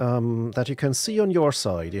anything that you can see on your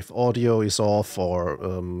side, if audio is off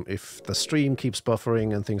or if the stream keeps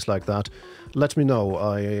buffering and things like that, let me know.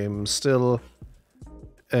 I am still...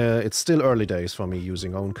 it's still early days for me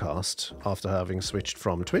using Owncast after having switched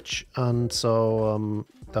from Twitch, and so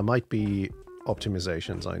there might be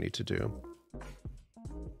optimizations I need to do.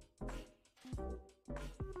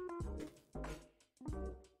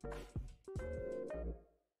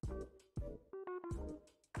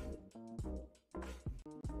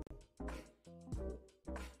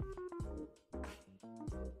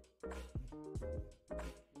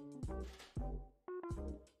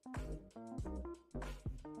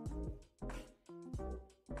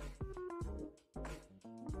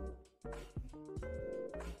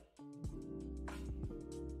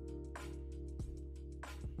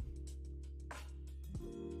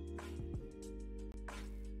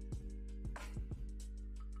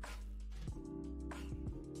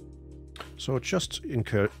 So just in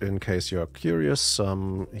case you're curious,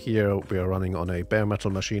 here we are running on a bare metal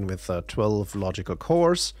machine with 12 logical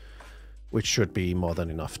cores, which should be more than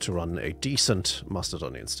enough to run a decent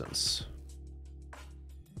Mastodon instance.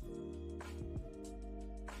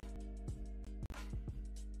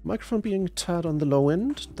 Microphone being a tad on the low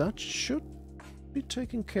end, that should be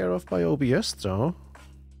taken care of by OBS though.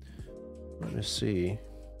 Let me see.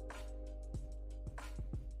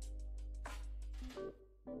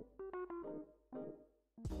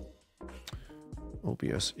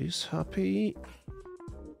 OBS is happy.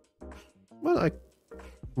 Well, I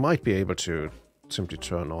might be able to simply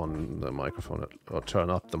turn on the microphone or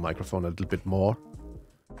turn up the microphone a little bit more.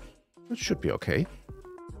 It should be okay.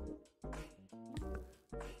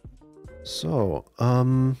 So,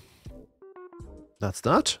 that's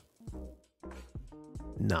that.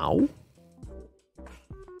 Now,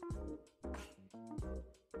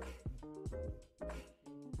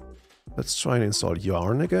 let's try and install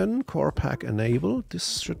Yarn again. Core pack enable.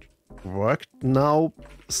 This should work now,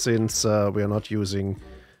 since we are not using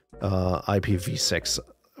IPv6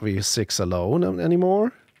 alone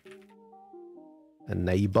anymore.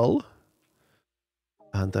 Enable.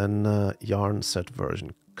 And then yarn set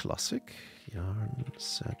version classic. Yarn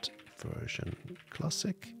set version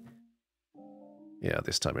classic. Yeah,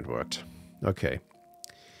 this time it worked. Okay.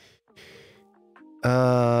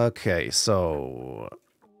 Okay, so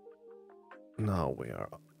now we are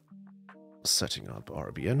setting up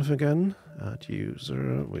RBNF again. Add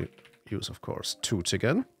user. We use, of course, toot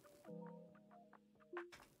again.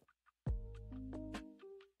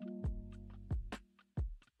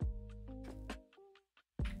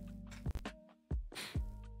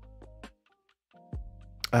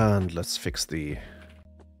 And let's fix the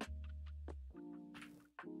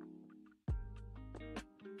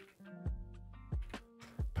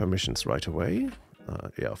permissions right away.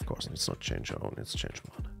 Yeah, of course, it's not change own, it's change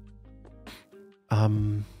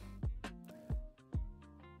one.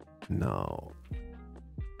 Now,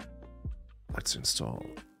 let's install.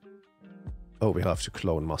 Oh, we have to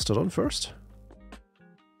clone Mastodon first.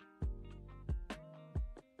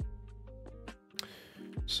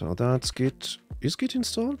 So that's Git. Is Git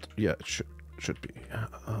installed? Yeah, it should be.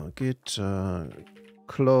 Git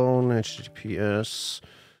clone https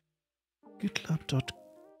gitlab.com.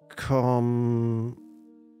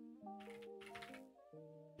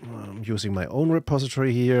 I'm using my own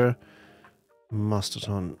repository here.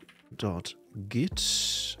 Mastodon.git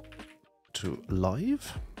to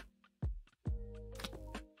live.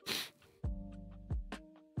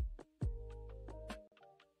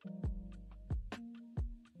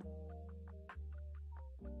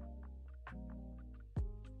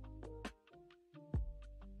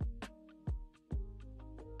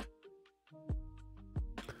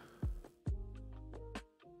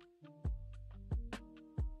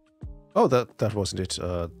 Oh, that wasn't it.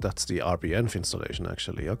 That's the RBNF installation,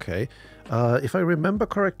 actually. Okay. If I remember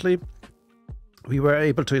correctly, we were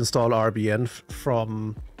able to install RBNF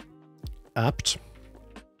from apt.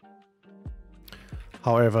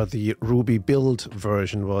 However, the Ruby build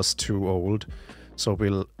version was too old, so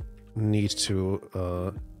we'll need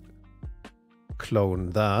to clone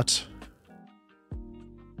that.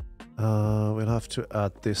 We'll have to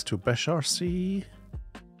add this to bashrc.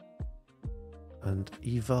 And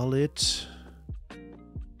eval it,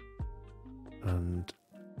 and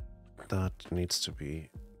that needs to be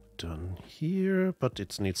done here, but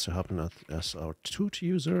it needs to happen as our toot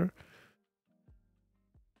user.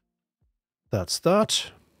 That's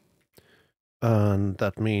that, and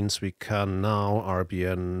that means we can now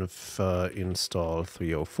RBNF install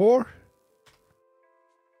 304.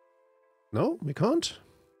 No, we can't.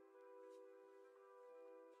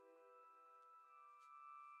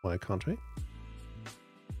 Why can't we?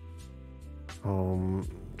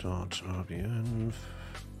 Home.rbn.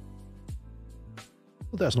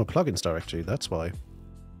 Well, there's no plugins directory, that's why.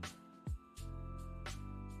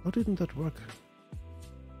 Why didn't that work?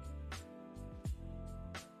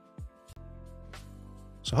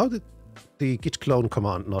 So how did the git clone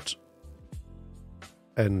command not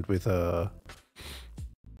end with an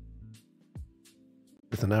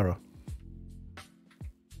error?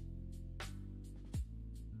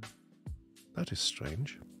 That is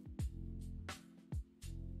strange.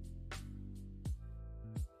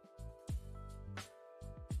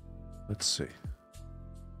 Let's see.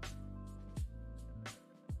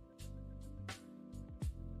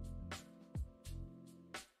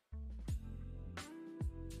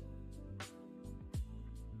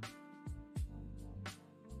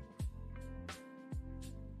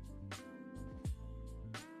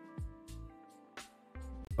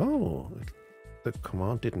 Oh, the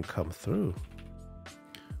command didn't come through.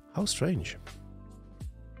 How strange.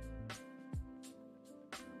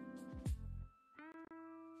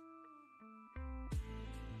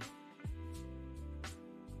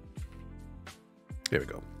 Here we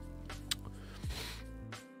go.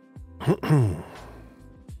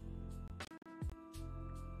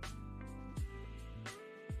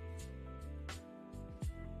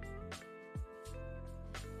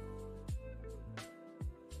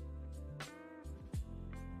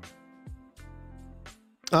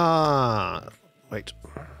 Wait.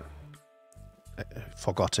 I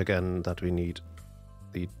forgot again that we need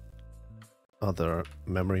the other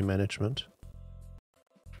memory management.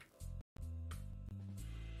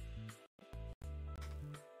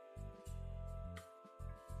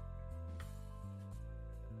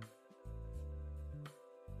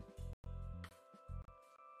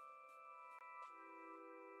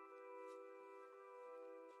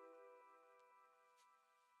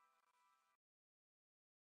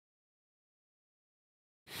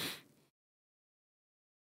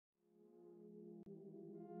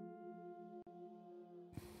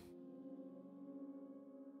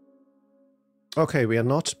 Okay, we are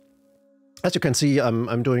not. As you can see,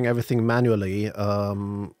 I'm doing everything manually.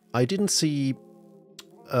 I didn't see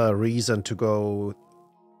a reason to go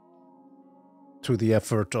to the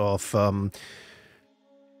effort of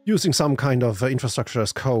using some kind of infrastructure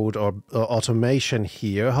as code or automation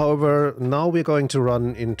here. However, now we're going to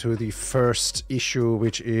run into the first issue,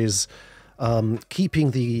 which is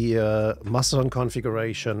keeping the Mastodon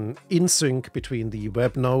configuration in sync between the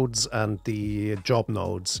web nodes and the job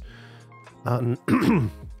nodes. And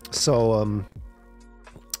so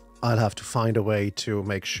I'll have to find a way to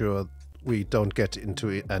make sure we don't get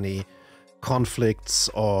into any conflicts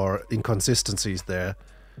or inconsistencies there.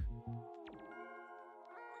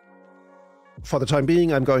 For the time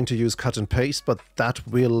being, I'm going to use cut and paste, but that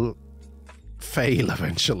will fail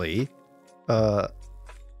eventually,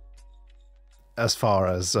 as far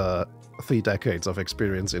as 3 decades of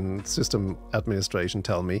experience in system administration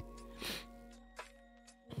tell me.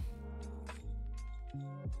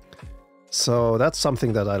 So that's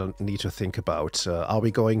something that I'll need to think about. Are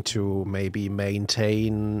we going to maybe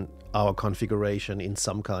maintain our configuration in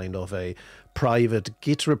some kind of a private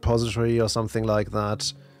Git repository or something like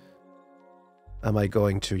that? Am I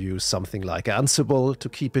going to use something like Ansible to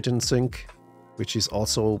keep it in sync, which is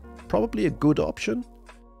also probably a good option,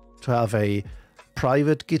 to have a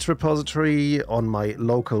private Git repository on my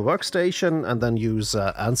local workstation and then use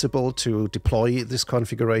Ansible to deploy this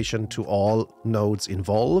configuration to all nodes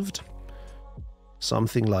involved.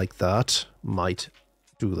 Something like that might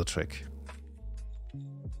do the trick.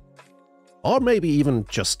 Or maybe even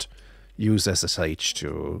just use SSH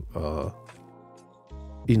to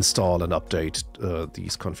install and update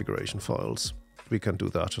these configuration files. We can do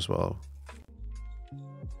that as well.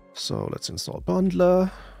 So let's install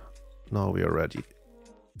Bundler. Now we are ready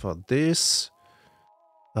for this.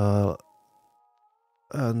 And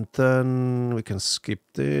then we can skip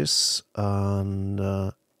this,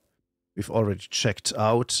 and we've already checked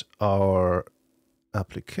out our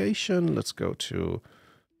application. Let's go to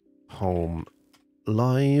Home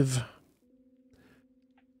Live.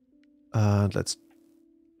 And let's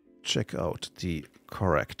check out the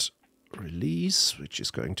correct release, which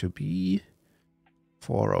is going to be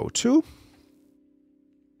 4.02.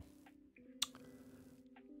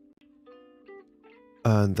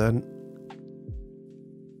 And then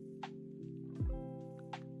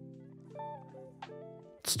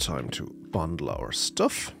it's time to bundle our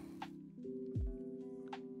stuff.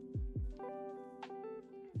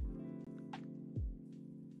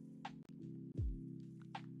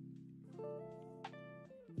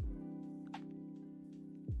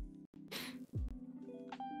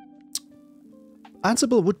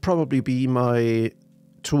 Ansible would probably be my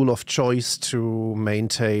tool of choice to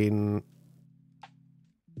maintain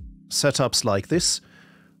setups like this,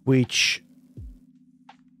 which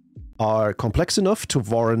are complex enough to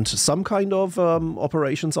warrant some kind of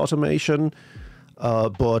operations automation,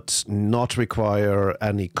 but not require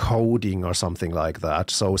any coding or something like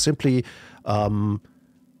that. So simply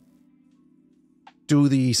do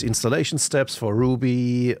these installation steps for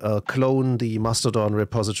Ruby, clone the Mastodon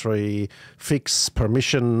repository, fix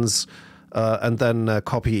permissions, and then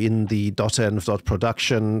copy in the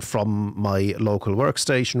 .env.production from my local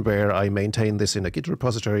workstation where I maintain this in a Git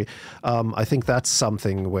repository. I think that's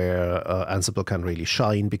something where Ansible can really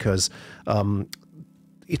shine, because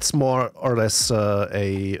it's more or less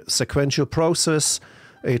a sequential process.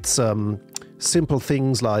 It's simple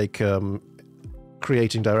things like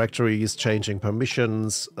creating directories, changing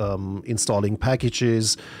permissions, installing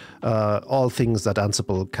packages, all things that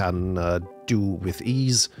Ansible can do with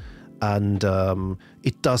ease. And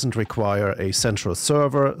it doesn't require a central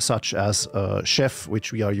server such as Chef,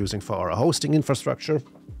 which we are using for our hosting infrastructure.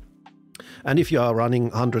 And if you are running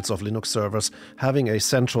hundreds of Linux servers, having a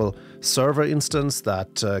central server instance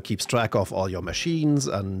that keeps track of all your machines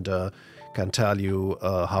and can tell you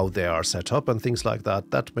how they are set up and things like that,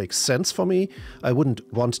 that makes sense for me. I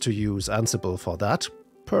wouldn't want to use Ansible for that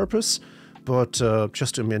purpose, but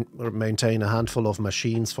just to maintain a handful of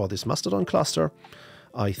machines for this Mastodon cluster,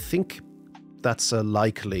 I think that's a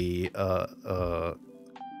likely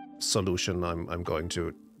solution I'm going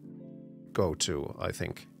to go to, I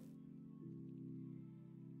think.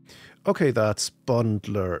 Okay, that's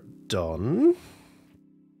bundler done.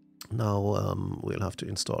 Now we'll have to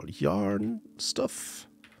install yarn stuff.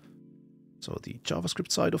 So the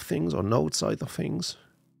JavaScript side of things or Node side of things.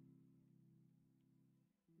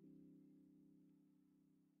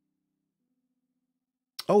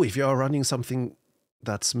 Oh, if you are running something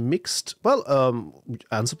that's mixed, well,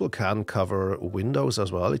 Ansible can cover Windows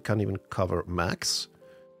as well. It can even cover Macs.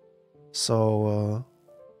 So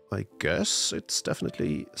I guess it's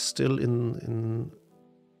definitely still in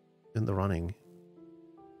the running.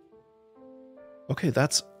 Okay,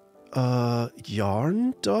 that's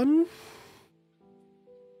yarn done.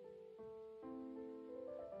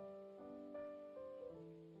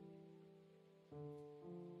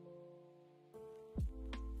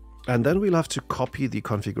 And then we'll have to copy the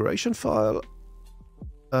configuration file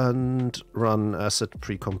and run asset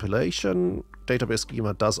pre-compilation. Database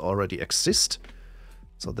schema does already exist,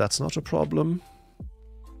 so that's not a problem.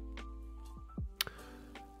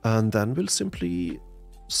 And then we'll simply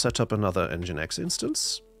set up another nginx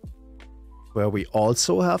instance, where we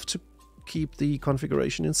also have to keep the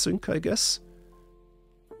configuration in sync, I guess.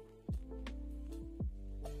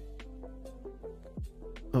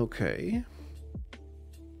 Okay.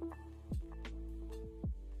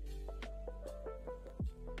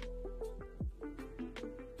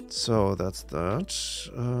 So that's that.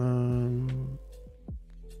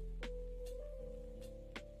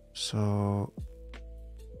 So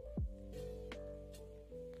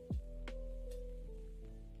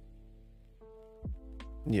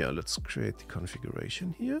yeah, let's create the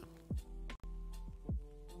configuration here.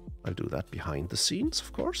 I'll do that behind the scenes,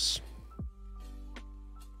 of course.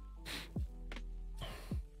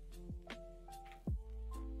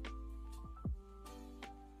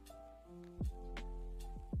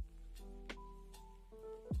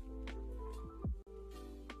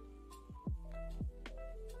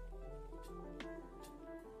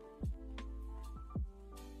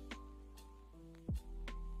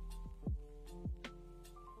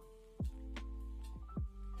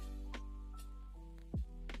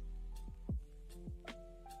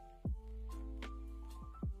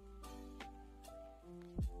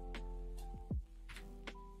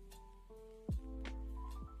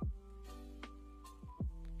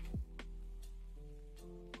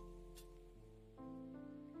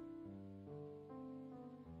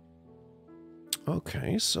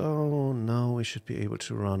 Okay, so now we should be able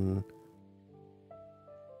to run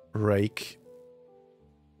rake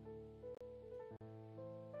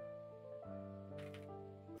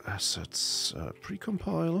assets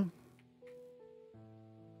precompile.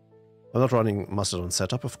 I'm not running Mastodon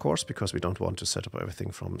setup, of course, because we don't want to set up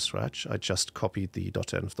everything from scratch. I just copied the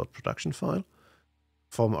 .env.production file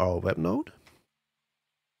from our web node.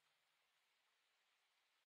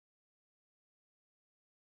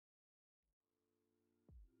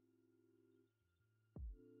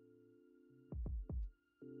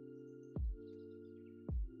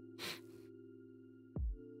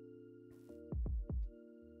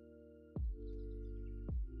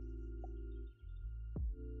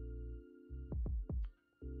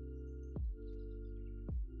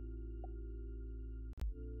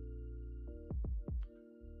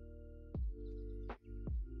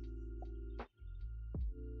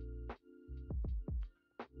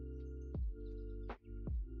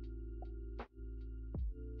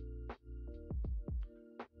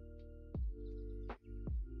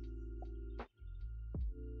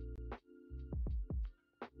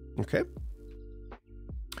 Okay.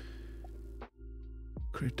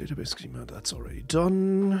 Create database schema, that's already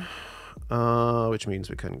done. Which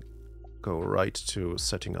means we can go right to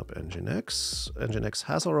setting up nginx. Nginx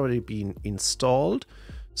has already been installed,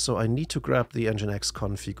 so I need to grab the nginx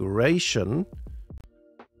configuration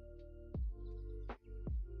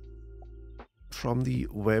from the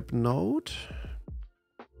web node.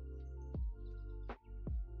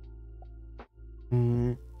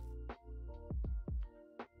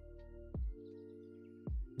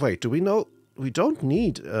 Wait, do we know? We don't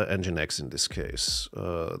need nginx in this case.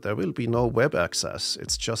 There will be no web access.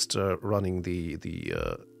 It's just running the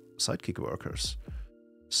Sidekiq workers.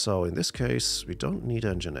 So in this case, we don't need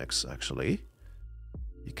nginx, actually.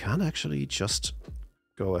 You can actually just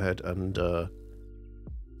go ahead and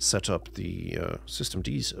set up the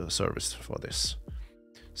systemd service for this.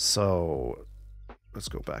 So let's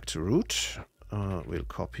go back to root. We'll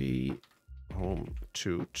copy home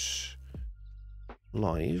toot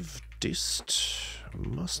live dist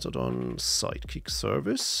mastodon Sidekiq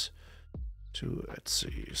service to, let's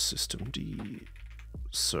see, systemd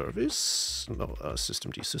service, no,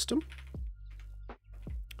 systemd system.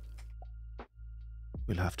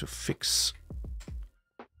 We'll have to fix,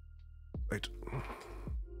 wait.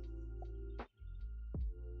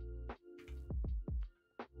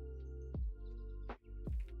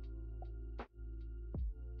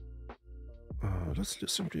 Let's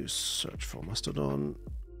just simply search for Mastodon.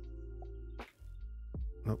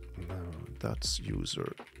 Nope, no, that's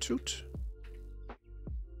user toot.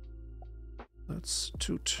 That's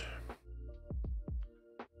toot.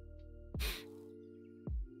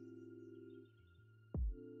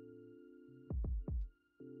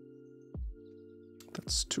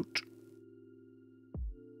 That's toot.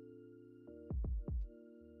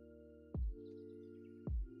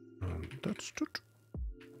 And that's toot.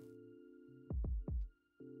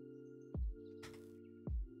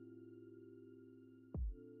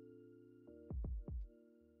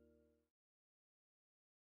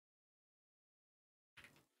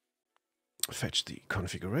 Fetch the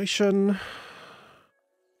configuration.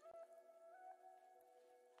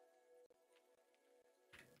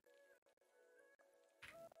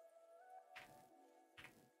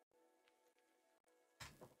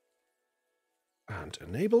 And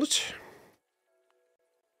enable it.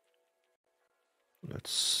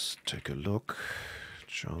 Let's take a look.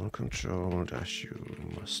 Channel control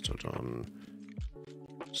 -u Mastodon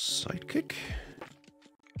Sidekiq.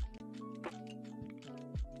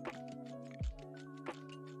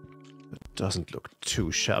 It doesn't look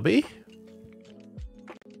too shabby.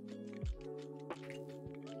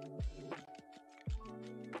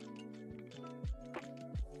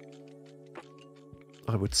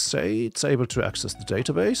 I would say it's able to access the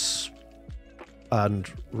database and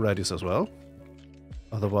Redis as well.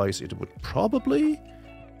 Otherwise, it would probably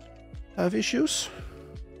have issues.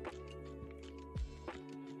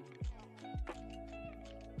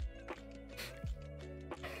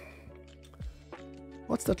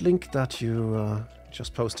 What's that link that you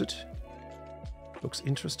just posted? Looks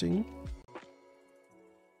interesting.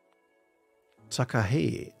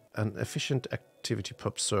 Takahe, an efficient activity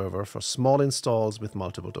pub server for small installs with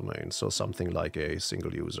multiple domains. So something like a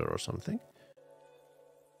single user or something.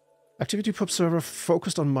 Activity pub server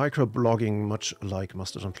focused on microblogging, much like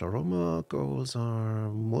Mastodon Pleroma. Goals are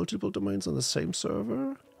multiple domains on the same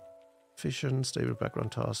server. Efficient, stable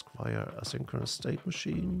background task via asynchronous state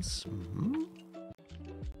machines. Mm-hmm.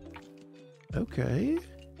 Okay.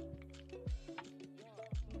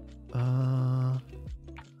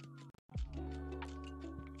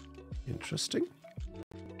 Interesting.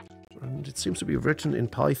 And it seems to be written in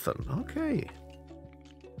Python. Okay.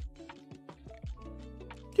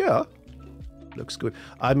 Yeah. Looks good.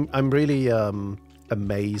 I'm really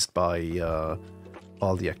amazed by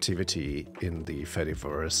all the activity in the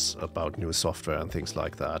Fediverse about new software and things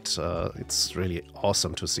like that. It's really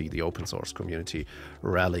awesome to see the open source community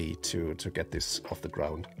rally to get this off the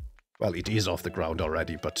ground. Well, it is off the ground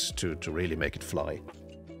already, but to really make it fly.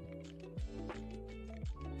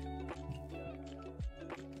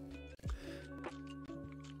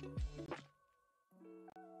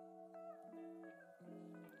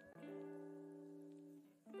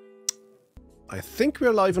 I think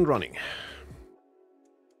we're live and running.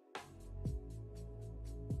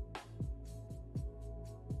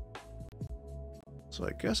 So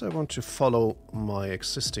I guess I want to follow my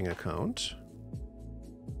existing account.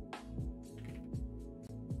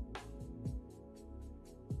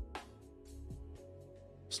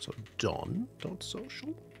 So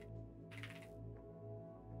don.social.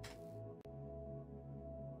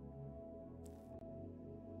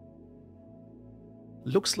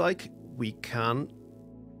 Looks like we can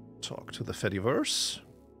talk to the Fediverse.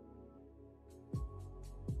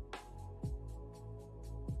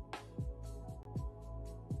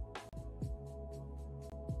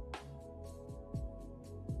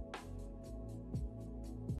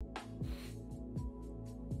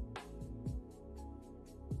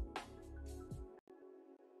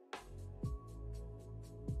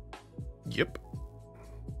 Yep.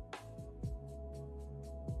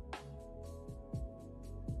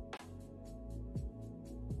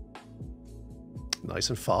 nice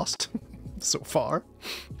and fast so far.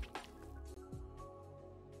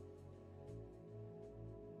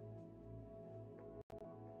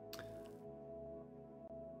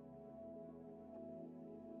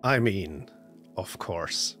 I mean, of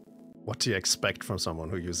course, what do you expect from someone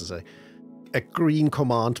who uses a green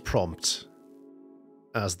command prompt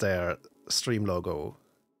as their stream logo,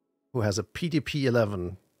 who has a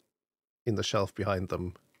PDP-11 in the shelf behind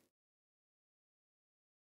them?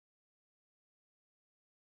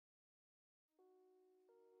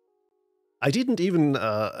 I didn't even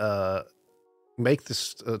make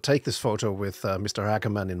this take this photo with Mr.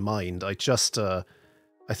 Hackerman in mind. I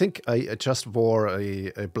think I just wore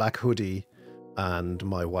a black hoodie, and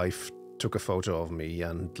my wife took a photo of me,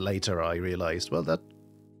 and later I realized, well,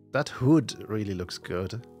 that hood really looks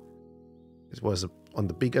good. It was on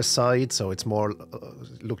the bigger side, so it's more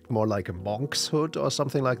looked more like a monk's hood or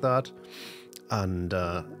something like that. And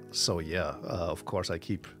so yeah, of course I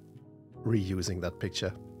keep reusing that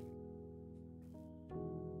picture.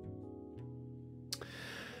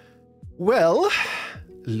 Well,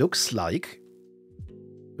 looks like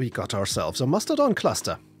we got ourselves a Mastodon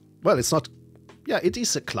cluster. Well, it's not... Yeah, it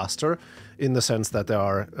is a cluster in the sense that there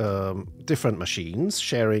are different machines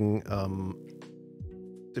sharing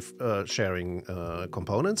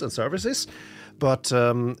components and services, but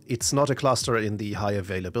it's not a cluster in the high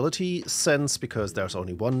availability sense, because there's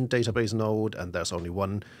only one database node, and there's only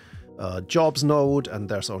one jobs node, and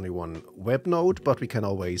there's only one web node, but we can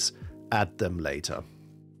always add them later.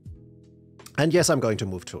 And yes, I'm going to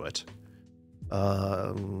move to it.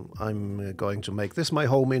 I'm going to make this my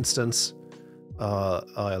home instance.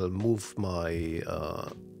 I'll move my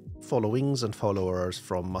followings and followers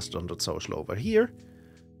from Mastodon.social over here.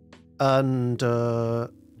 And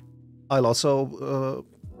I'll also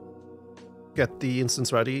get the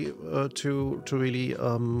instance ready to really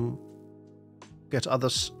get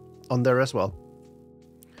others on there as well.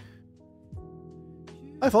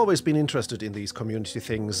 I've always been interested in these community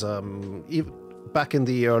things. Even back in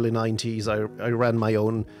the early 90s, I ran my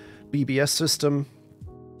own BBS system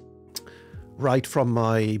right from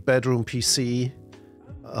my bedroom PC.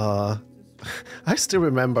 I still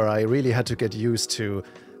remember I really had to get used to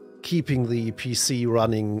keeping the PC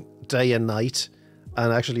running day and night,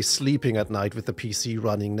 and actually sleeping at night with the PC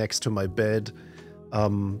running next to my bed,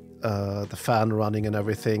 the fan running and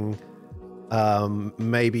everything.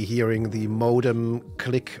 Maybe hearing the modem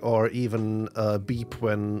click or even beep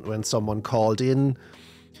when someone called in.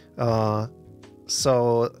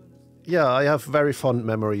 So yeah, I have very fond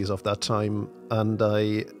memories of that time, and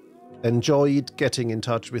I enjoyed getting in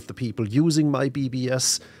touch with the people using my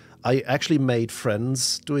BBS. I actually made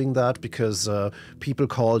friends doing that, because people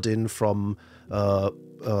called in from all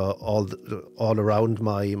around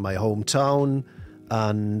my hometown.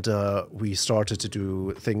 And we started to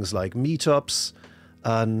do things like meetups,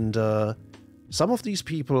 and some of these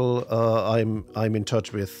people I'm in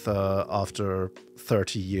touch with after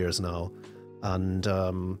 30 years now, and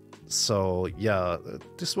so yeah,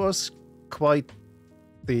 this was quite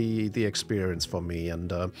the experience for me.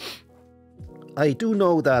 And I do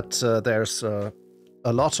know that there's a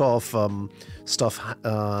lot of stuff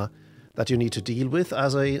that you need to deal with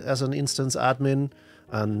as an instance admin,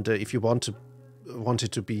 and if you want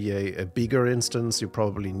it to be a bigger instance, you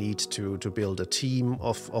probably need to build a team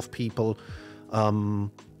of people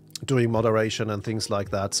doing moderation and things like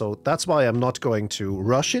that. So that's why I'm not going to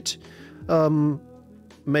rush it,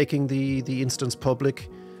 making the instance public.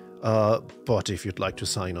 But if you'd like to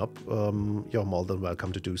sign up, you're more than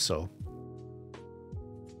welcome to do so.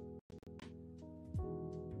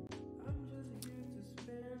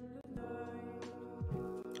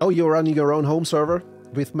 Oh, you're running your own home server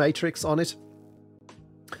with Matrix on it?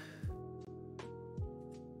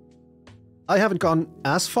 I haven't gone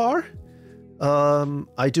as far.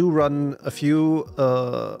 I do run a few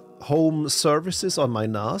home services on my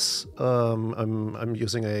NAS. I'm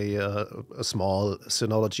using a small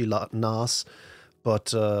Synology NAS,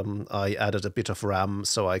 but I added a bit of RAM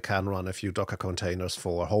so I can run a few Docker containers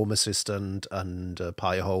for Home Assistant and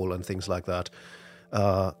Pi-hole and things like that.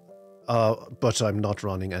 But I'm not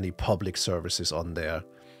running any public services on there.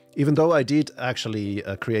 Even though I did actually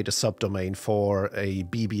create a subdomain for a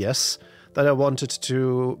BBS that I wanted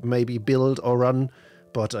to maybe build or run,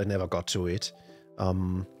 but I never got to it. I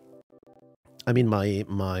mean, my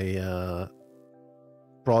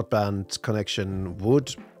broadband connection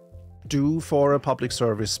would do for a public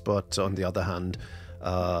service, but on the other hand,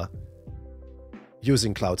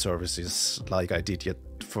 using cloud services like I did yet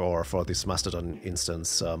for this Mastodon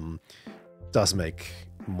instance does make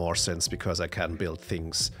more sense, because I can build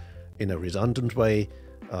things in a redundant way,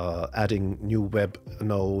 adding new web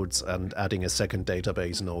nodes and adding a second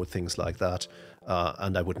database node, things like that.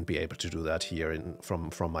 And I wouldn't be able to do that here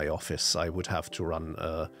from my office. I would have to run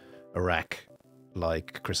a rack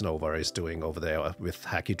like Chris Nova is doing over there with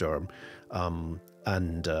Hachyderm.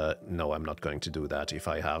 And no, I'm not going to do that if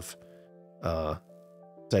I have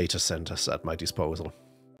data centers at my disposal.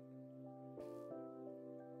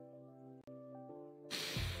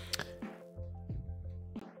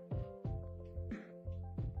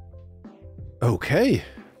 Okay.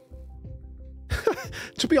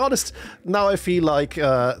 To be honest, now I feel like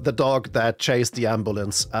the dog that chased the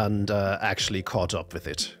ambulance and actually caught up with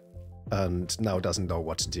it, and now doesn't know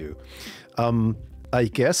what to do. I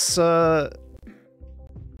guess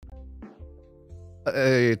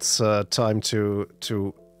it's time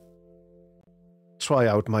to try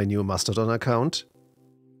out my new Mastodon account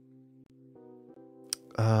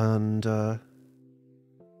and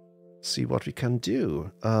see what we can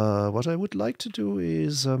do. What I would like to do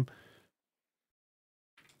is I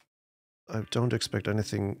don't expect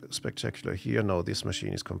anything spectacular here. No, this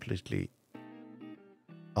machine is completely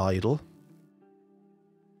idle.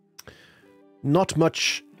 Not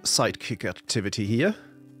much Sidekiq activity here.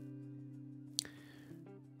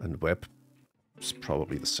 And web is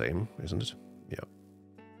probably the same, isn't it? Yeah.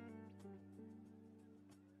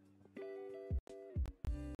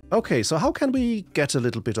 Okay, so how can we get a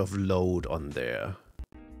little bit of load on there?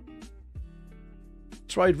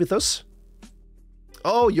 Try it with us.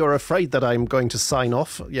 Oh, you're afraid that I'm going to sign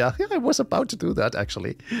off? Yeah, I was about to do that,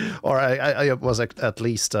 actually. Or I was at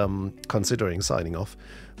least considering signing off.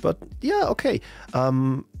 But, yeah, okay.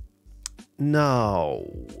 Now...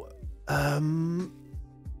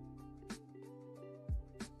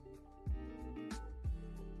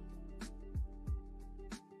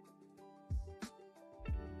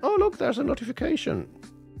 Oh, look, there's a notification.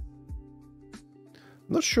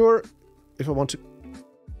 Not sure if I want to...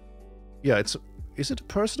 Yeah, it's... Is it a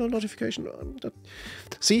personal notification?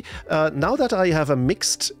 See, now that I have a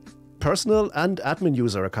mixed personal and admin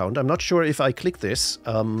user account, I'm not sure if I click this,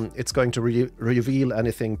 it's going to reveal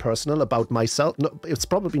anything personal about myself. No, it's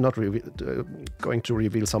probably not going to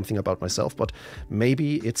reveal something about myself, but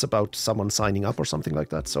maybe it's about someone signing up or something like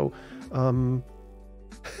that. So,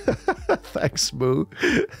 thanks, Moo.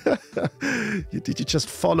 Did you just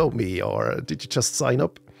follow me or did you just sign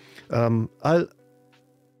up? I'll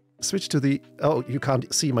switch to the... Oh, you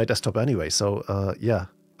can't see my desktop anyway, so yeah.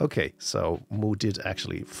 Okay, so Moo did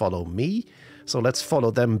actually follow me. So let's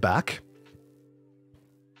follow them back.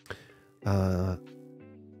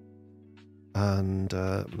 And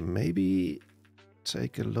maybe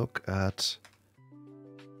take a look at...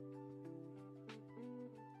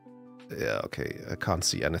 Yeah, okay, I can't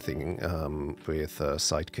see anything with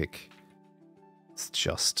Sidekiq. It's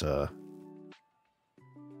just...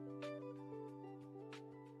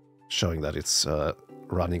 showing that it's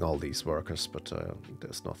running all these workers, but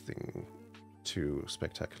there's nothing too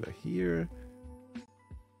spectacular here.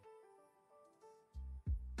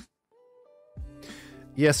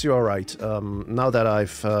 Yes, you are right. Now that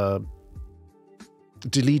I've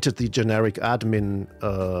deleted the generic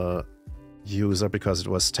admin user because it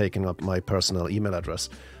was taking up my personal email address,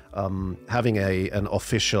 having an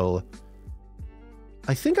official...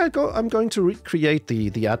 I think I'm going to recreate the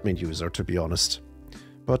admin user, to be honest.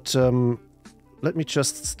 But let me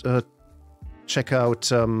just check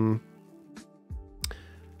out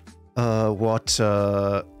what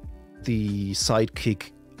the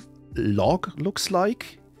Sidekiq log looks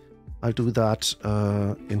like. I'll do that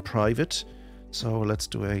in private. So let's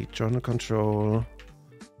do a journal control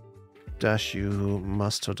 -u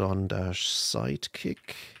mastodon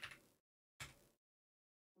 -sidekiq.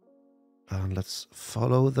 And let's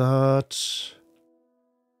follow that.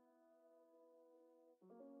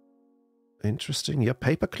 Interesting. Yeah,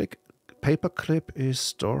 Paperclip is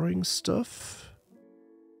storing stuff.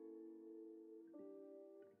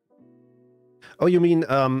 Oh, you mean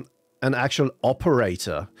an actual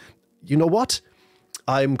operator? You know what?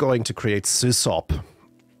 I'm going to create sysop.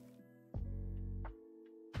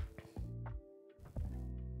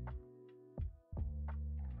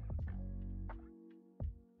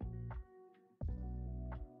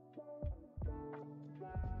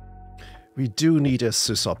 We do need a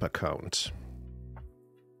sysop account.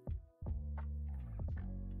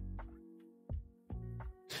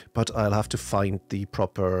 But I'll have to find the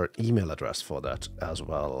proper email address for that as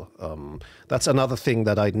well. That's another thing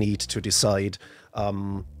that I need to decide.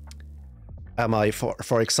 Am I,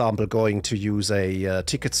 for example, going to use a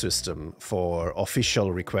ticket system for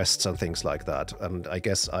official requests and things like that? And I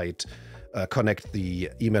guess I'd connect the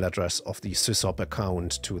email address of the sysop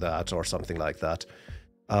account to that or something like that.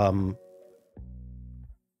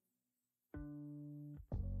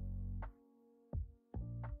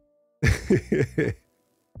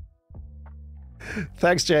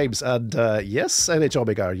 Thanks, James. And yes, NH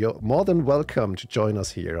Omega, you're more than welcome to join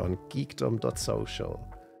us here on geekdom.social.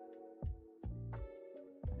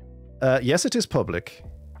 Yes, it is public.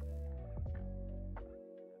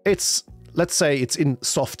 It's, let's say it's in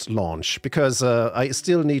soft launch, because I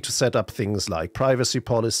still need to set up things like privacy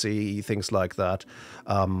policy, things like that.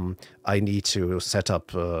 I need to set up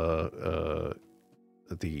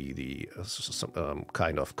some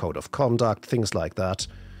kind of code of conduct, things like that.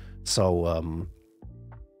 So,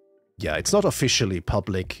 yeah, it's not officially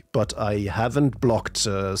public, but I haven't blocked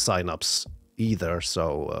signups either,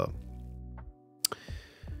 so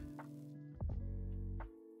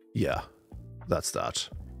yeah, that's that.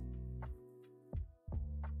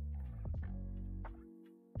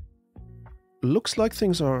 Looks like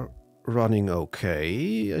things are running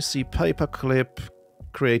okay. I see Paperclip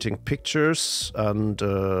creating pictures and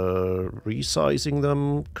resizing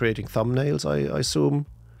them, creating thumbnails, I assume.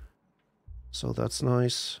 So that's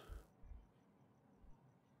nice.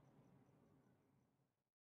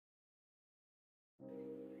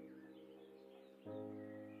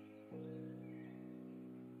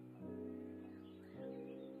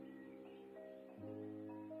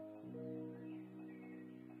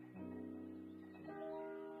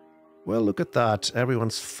 Well, look at that.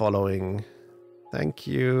 Everyone's following. Thank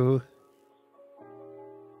you.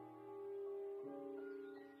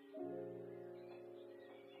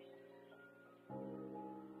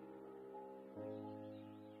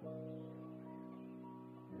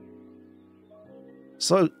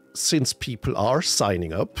 So, since people are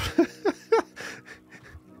signing up,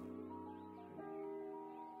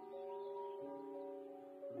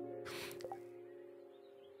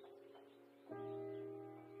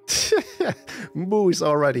 Moo is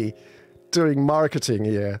already doing marketing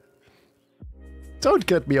here. Don't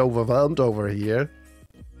get me overwhelmed over here.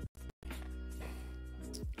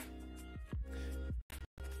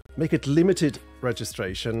 Make it limited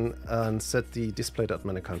registration and set the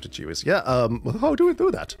display.man account to GWS. Yeah, how do we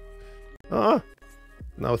do that? Now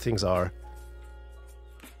things are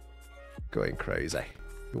going crazy.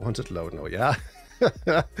 You want it low now, yeah?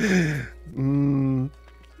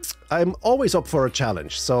 I'm always up for a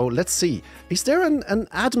challenge, so let's see. Is there an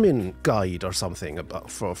admin guide or something about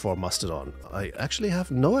for Mastodon? I actually have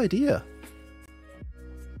no idea.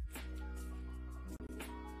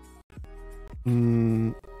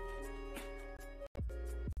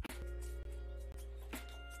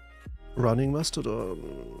 Running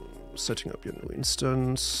Mastodon, setting up your new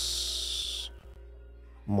instance,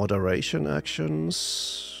 moderation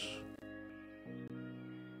actions.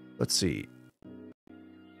 Let's see.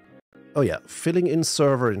 Oh yeah, filling in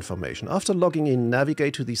server information. After logging in,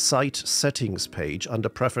 navigate to the site settings page under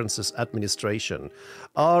preferences administration.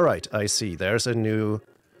 All right, I see. There's a new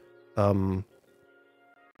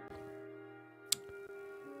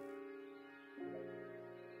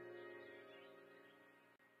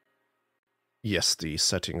yes, the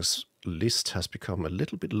settings list has become a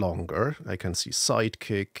little bit longer. I can see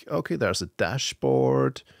Sidekiq. Okay, there's a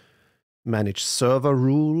dashboard. Manage server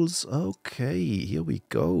rules. Okay, here we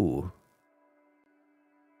go.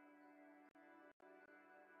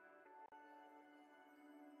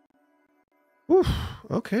 Oof,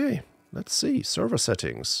 okay, let's see. Server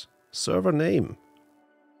settings. Server name.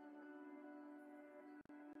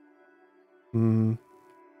 Server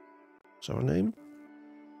name?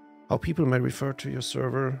 How people may refer to your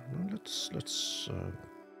server. Let's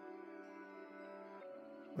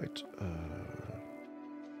wait.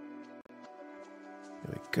 Here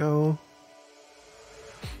we go.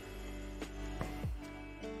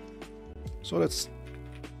 So let's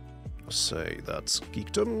say that's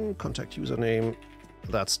Geekdom, contact username.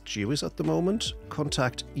 That's GWS at the moment.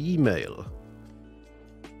 Contact email.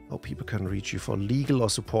 How people can reach you for legal or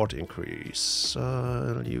support inquiries.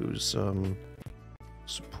 I'll use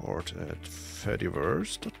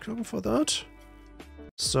support@fediverse.com for that.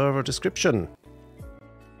 Server description.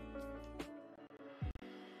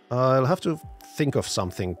 I'll have to think of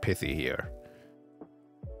something pithy here.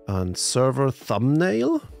 And server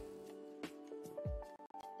thumbnail?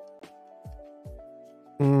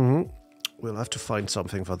 We'll have to find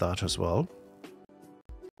something for that as well.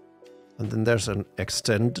 And then there's an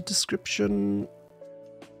extended description.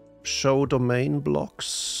 Show domain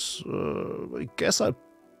blocks. I guess I'll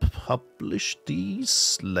publish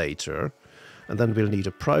these later. And then we'll need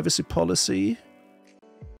a privacy policy.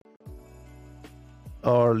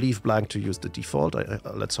 Or leave blank to use the default.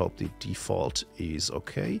 Let's hope the default is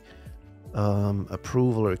okay.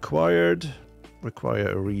 Approval required.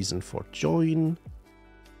 require a reason for join.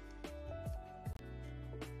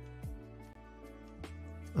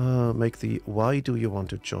 Make the why do you want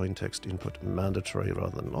to join text input mandatory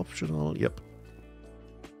rather than optional. Yep.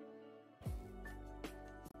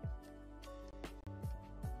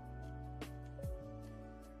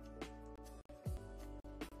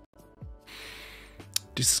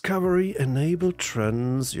 Discovery, enable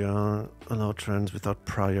trends, yeah, allow trends without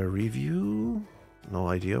prior review. No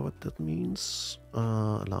idea what that means.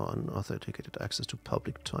 Allow unauthenticated access to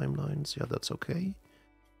public timelines, yeah, that's okay.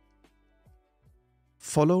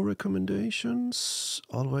 Follow recommendations,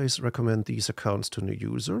 always recommend these accounts to new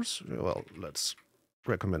users. Well, let's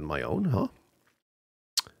recommend my own, huh?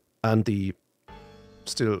 And the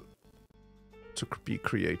still to be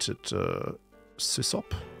created sysop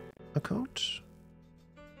account.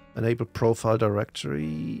 Enable profile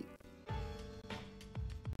directory.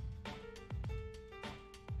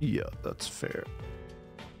 Yeah, that's fair.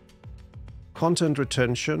 Content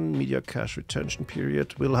retention, media cache retention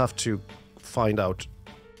period. We'll have to find out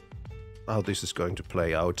how this is going to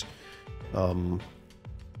play out.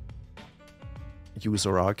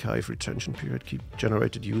 User archive retention period. Keep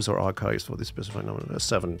generated user archives for this specified number.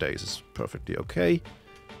 7 days is perfectly okay.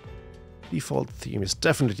 Default theme is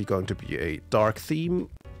definitely going to be a dark theme.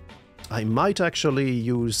 I might actually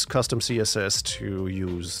use custom CSS to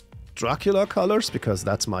use Dracula colors, because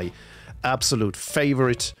that's my absolute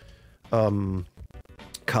favorite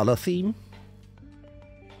color theme.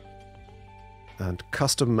 And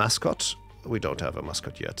custom mascot. We don't have a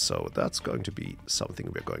mascot yet, so that's going to be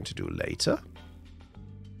something we're going to do later.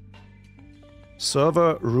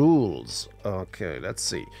 Server rules. Okay, let's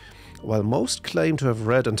see. While most claim to have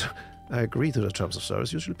read and I agree to the terms of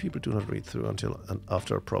service, usually people do not read through until and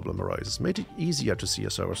after a problem arises. Made it easier to see a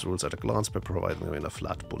server's rules at a glance by providing them in a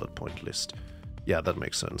flat bullet point list. Yeah, that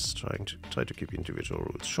makes sense. Try to keep individual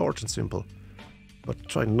rules short and simple, but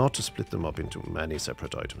try not to split them up into many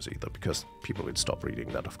separate items either, because people will stop reading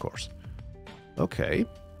that, of course. Okay.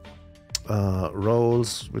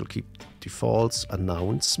 Roles, we'll keep defaults.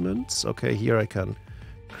 Announcements. Okay, here I can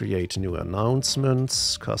create new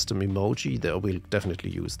announcements. Custom emoji, there we'll definitely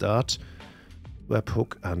use that.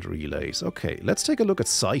 Webhook and relays. Okay, let's take a look at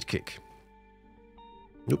Sidekiq.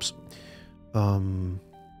 Oops.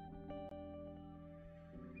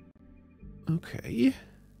 Okay.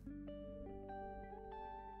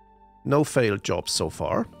 No failed jobs so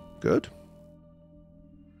far. Good.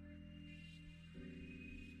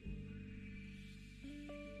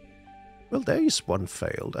 Well, there is one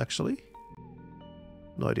failed, actually.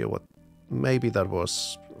 No idea what. Maybe that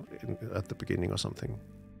was at the beginning or something.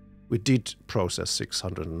 We did process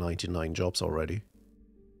 699 jobs already.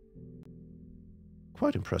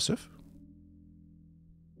 Quite impressive.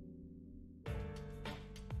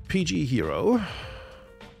 PG Hero.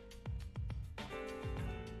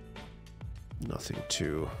 Nothing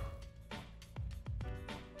too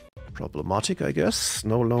problematic, I guess.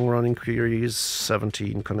 No long-running queries,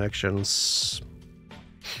 17 connections.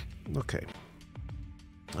 Okay.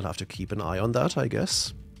 I'll have to keep an eye on that, I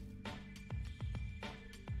guess.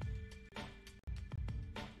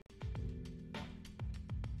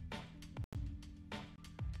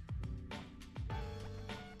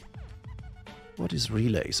 What is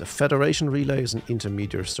relays? A federation relay is an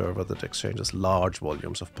intermediate server that exchanges large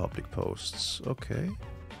volumes of public posts. Okay.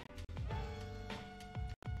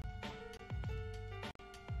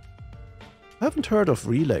 I haven't heard of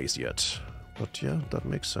relays yet, but yeah, that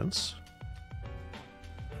makes sense.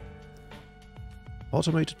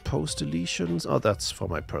 Automated post deletions? Oh, that's for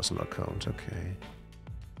my personal account, okay.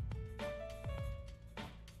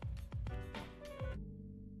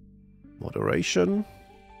 Moderation.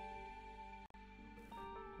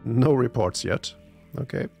 No reports yet.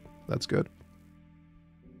 Okay, that's good.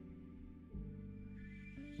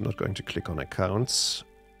 I'm not going to click on accounts,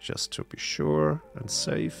 just to be sure and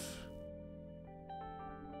safe.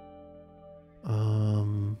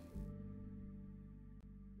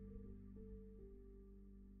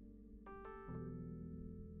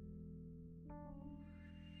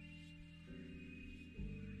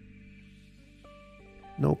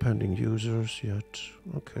 No pending users yet.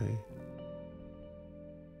 Okay.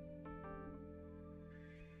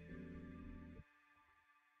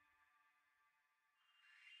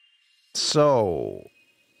 So,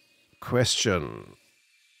 question.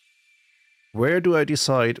 Where do I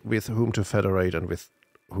decide with whom to federate and with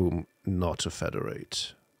whom not to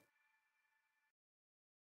federate?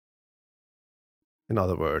 In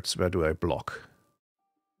other words, where do I block?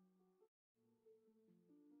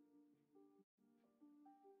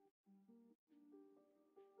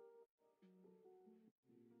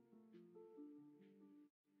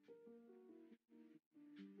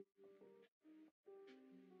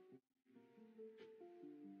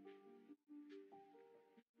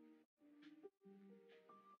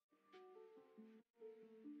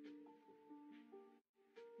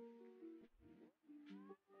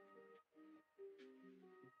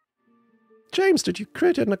 James, did you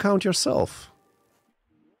create an account yourself?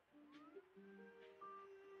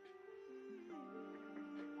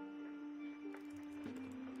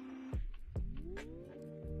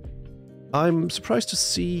 I'm surprised to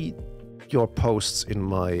see your posts in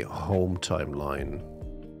my home timeline.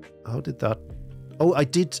 How did that... Oh, I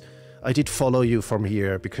did follow you from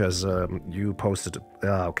here because you posted...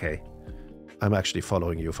 Ah, okay. I'm actually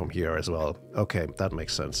following you from here as well. Okay, that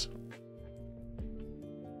makes sense.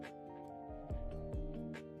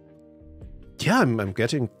 Yeah, I'm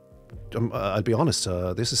getting... I'll be honest,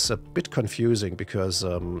 this is a bit confusing because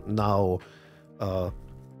now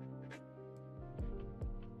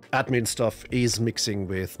admin stuff is mixing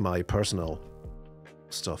with my personal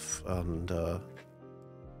stuff, and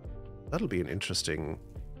that'll be an interesting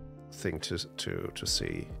thing to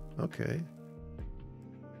see. Okay.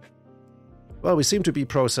 Well, we seem to be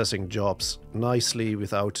processing jobs nicely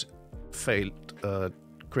without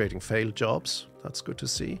creating failed jobs. That's good to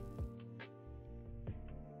see.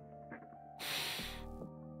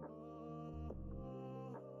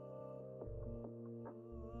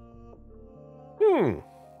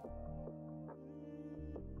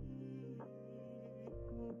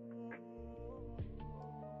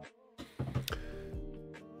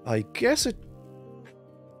 I guess it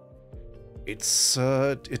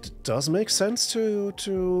does make sense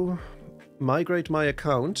to migrate my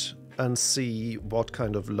account and see what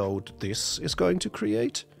kind of load this is going to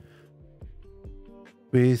create.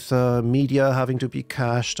 With media having to be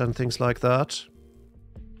cached and things like that.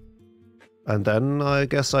 And then I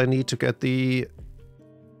guess I need to get the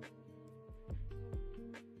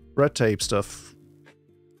red tape stuff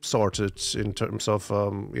sorted in terms of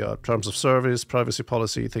terms of service, privacy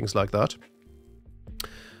policy, things like that.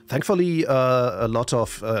 Thankfully, a lot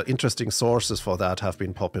of interesting sources for that have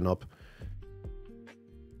been popping up.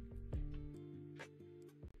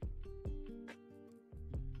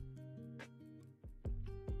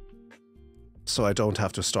 So I don't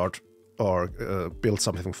have to start or build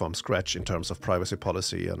something from scratch in terms of privacy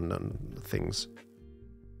policy and things.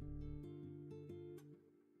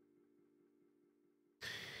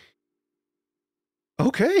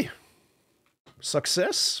 Okay.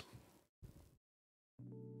 Success.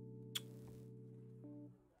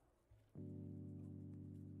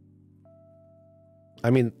 I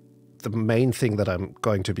mean, the main thing that I'm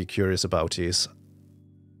going to be curious about is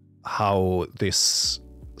how this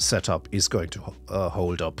setup is going to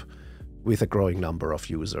hold up with a growing number of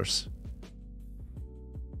users.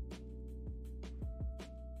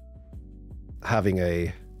 Having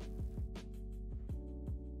a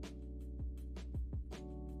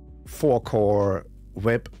 4-core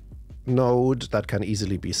web node that can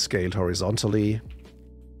easily be scaled horizontally.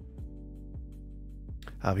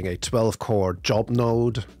 Having a 12-core job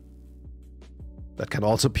node that can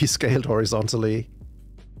also be scaled horizontally.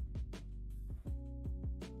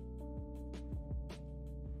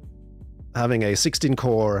 Having a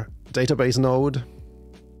 16-core database node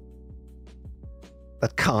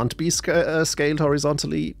that can't be scaled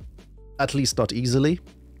horizontally, at least not easily.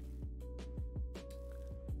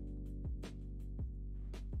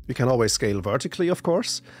 We can always scale vertically, of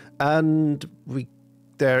course, and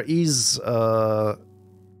there is the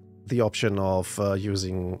option of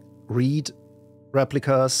using read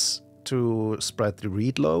replicas to spread the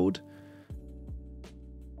read load,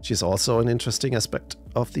 which is also an interesting aspect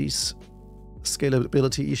of these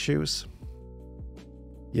scalability issues.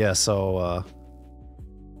 Yeah, so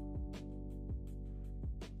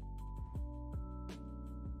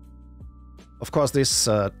of course this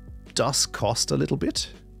does cost a little bit.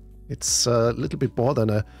 It's a little bit more than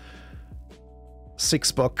a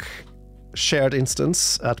 $6 shared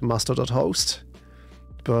instance at master.host,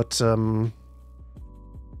 but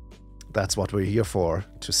that's what we're here for,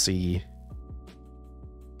 to see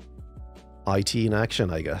IT in action,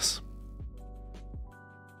 I guess.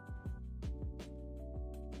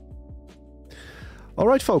 All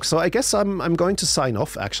right, folks, so I guess I'm going to sign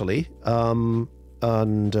off, actually, and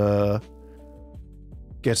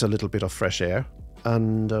get a little bit of fresh air.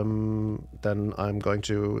 And then I'm going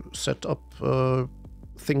to set up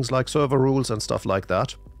things like server rules and stuff like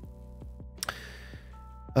that.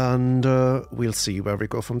 And we'll see where we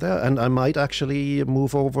go from there. And I might actually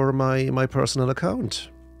move over my personal account.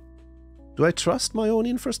 Do I trust my own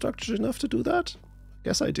infrastructure enough to do that?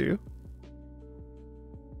 Guess I do.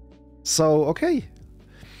 So, okay.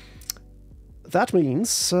 That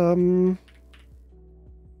means...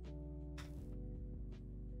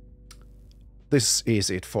 this is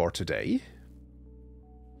it for today.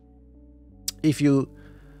 If you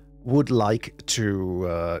would like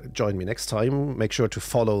to join me next time, make sure to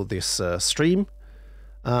follow this stream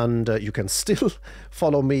And you can still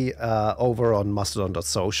follow me over on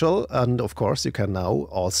mastodon.social. And of course, you can now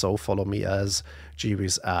also follow me as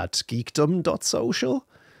Jeeves at geekdom.social.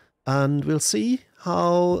 And we'll see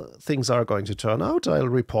how things are going to turn out. I'll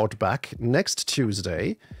report back next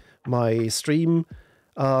Tuesday. My stream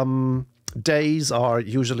days are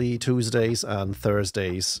usually Tuesdays and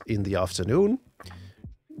Thursdays in the afternoon,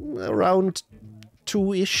 around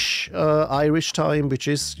 2-ish Irish time, which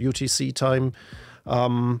is UTC time.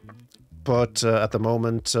 But at the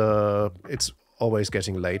moment, it's always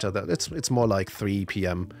getting later. It's more like 3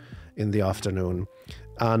 p.m. in the afternoon.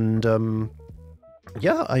 And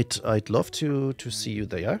yeah, I'd love to see you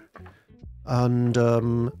there. And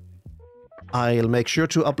I'll make sure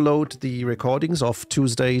to upload the recordings of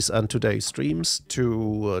Tuesdays and today's streams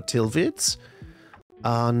to Tilvids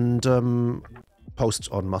and post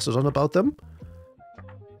on Mastodon about them.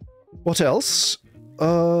 What else?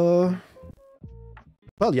 Well,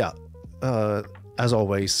 yeah. As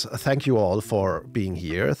always, thank you all for being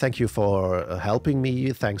here. Thank you for helping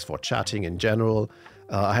me. Thanks for chatting in general.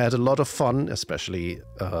 I had a lot of fun, especially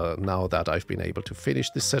now that I've been able to finish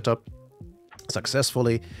this setup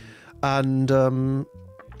successfully. And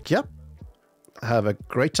yeah, have a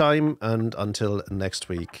great time. And until next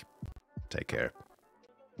week, take care.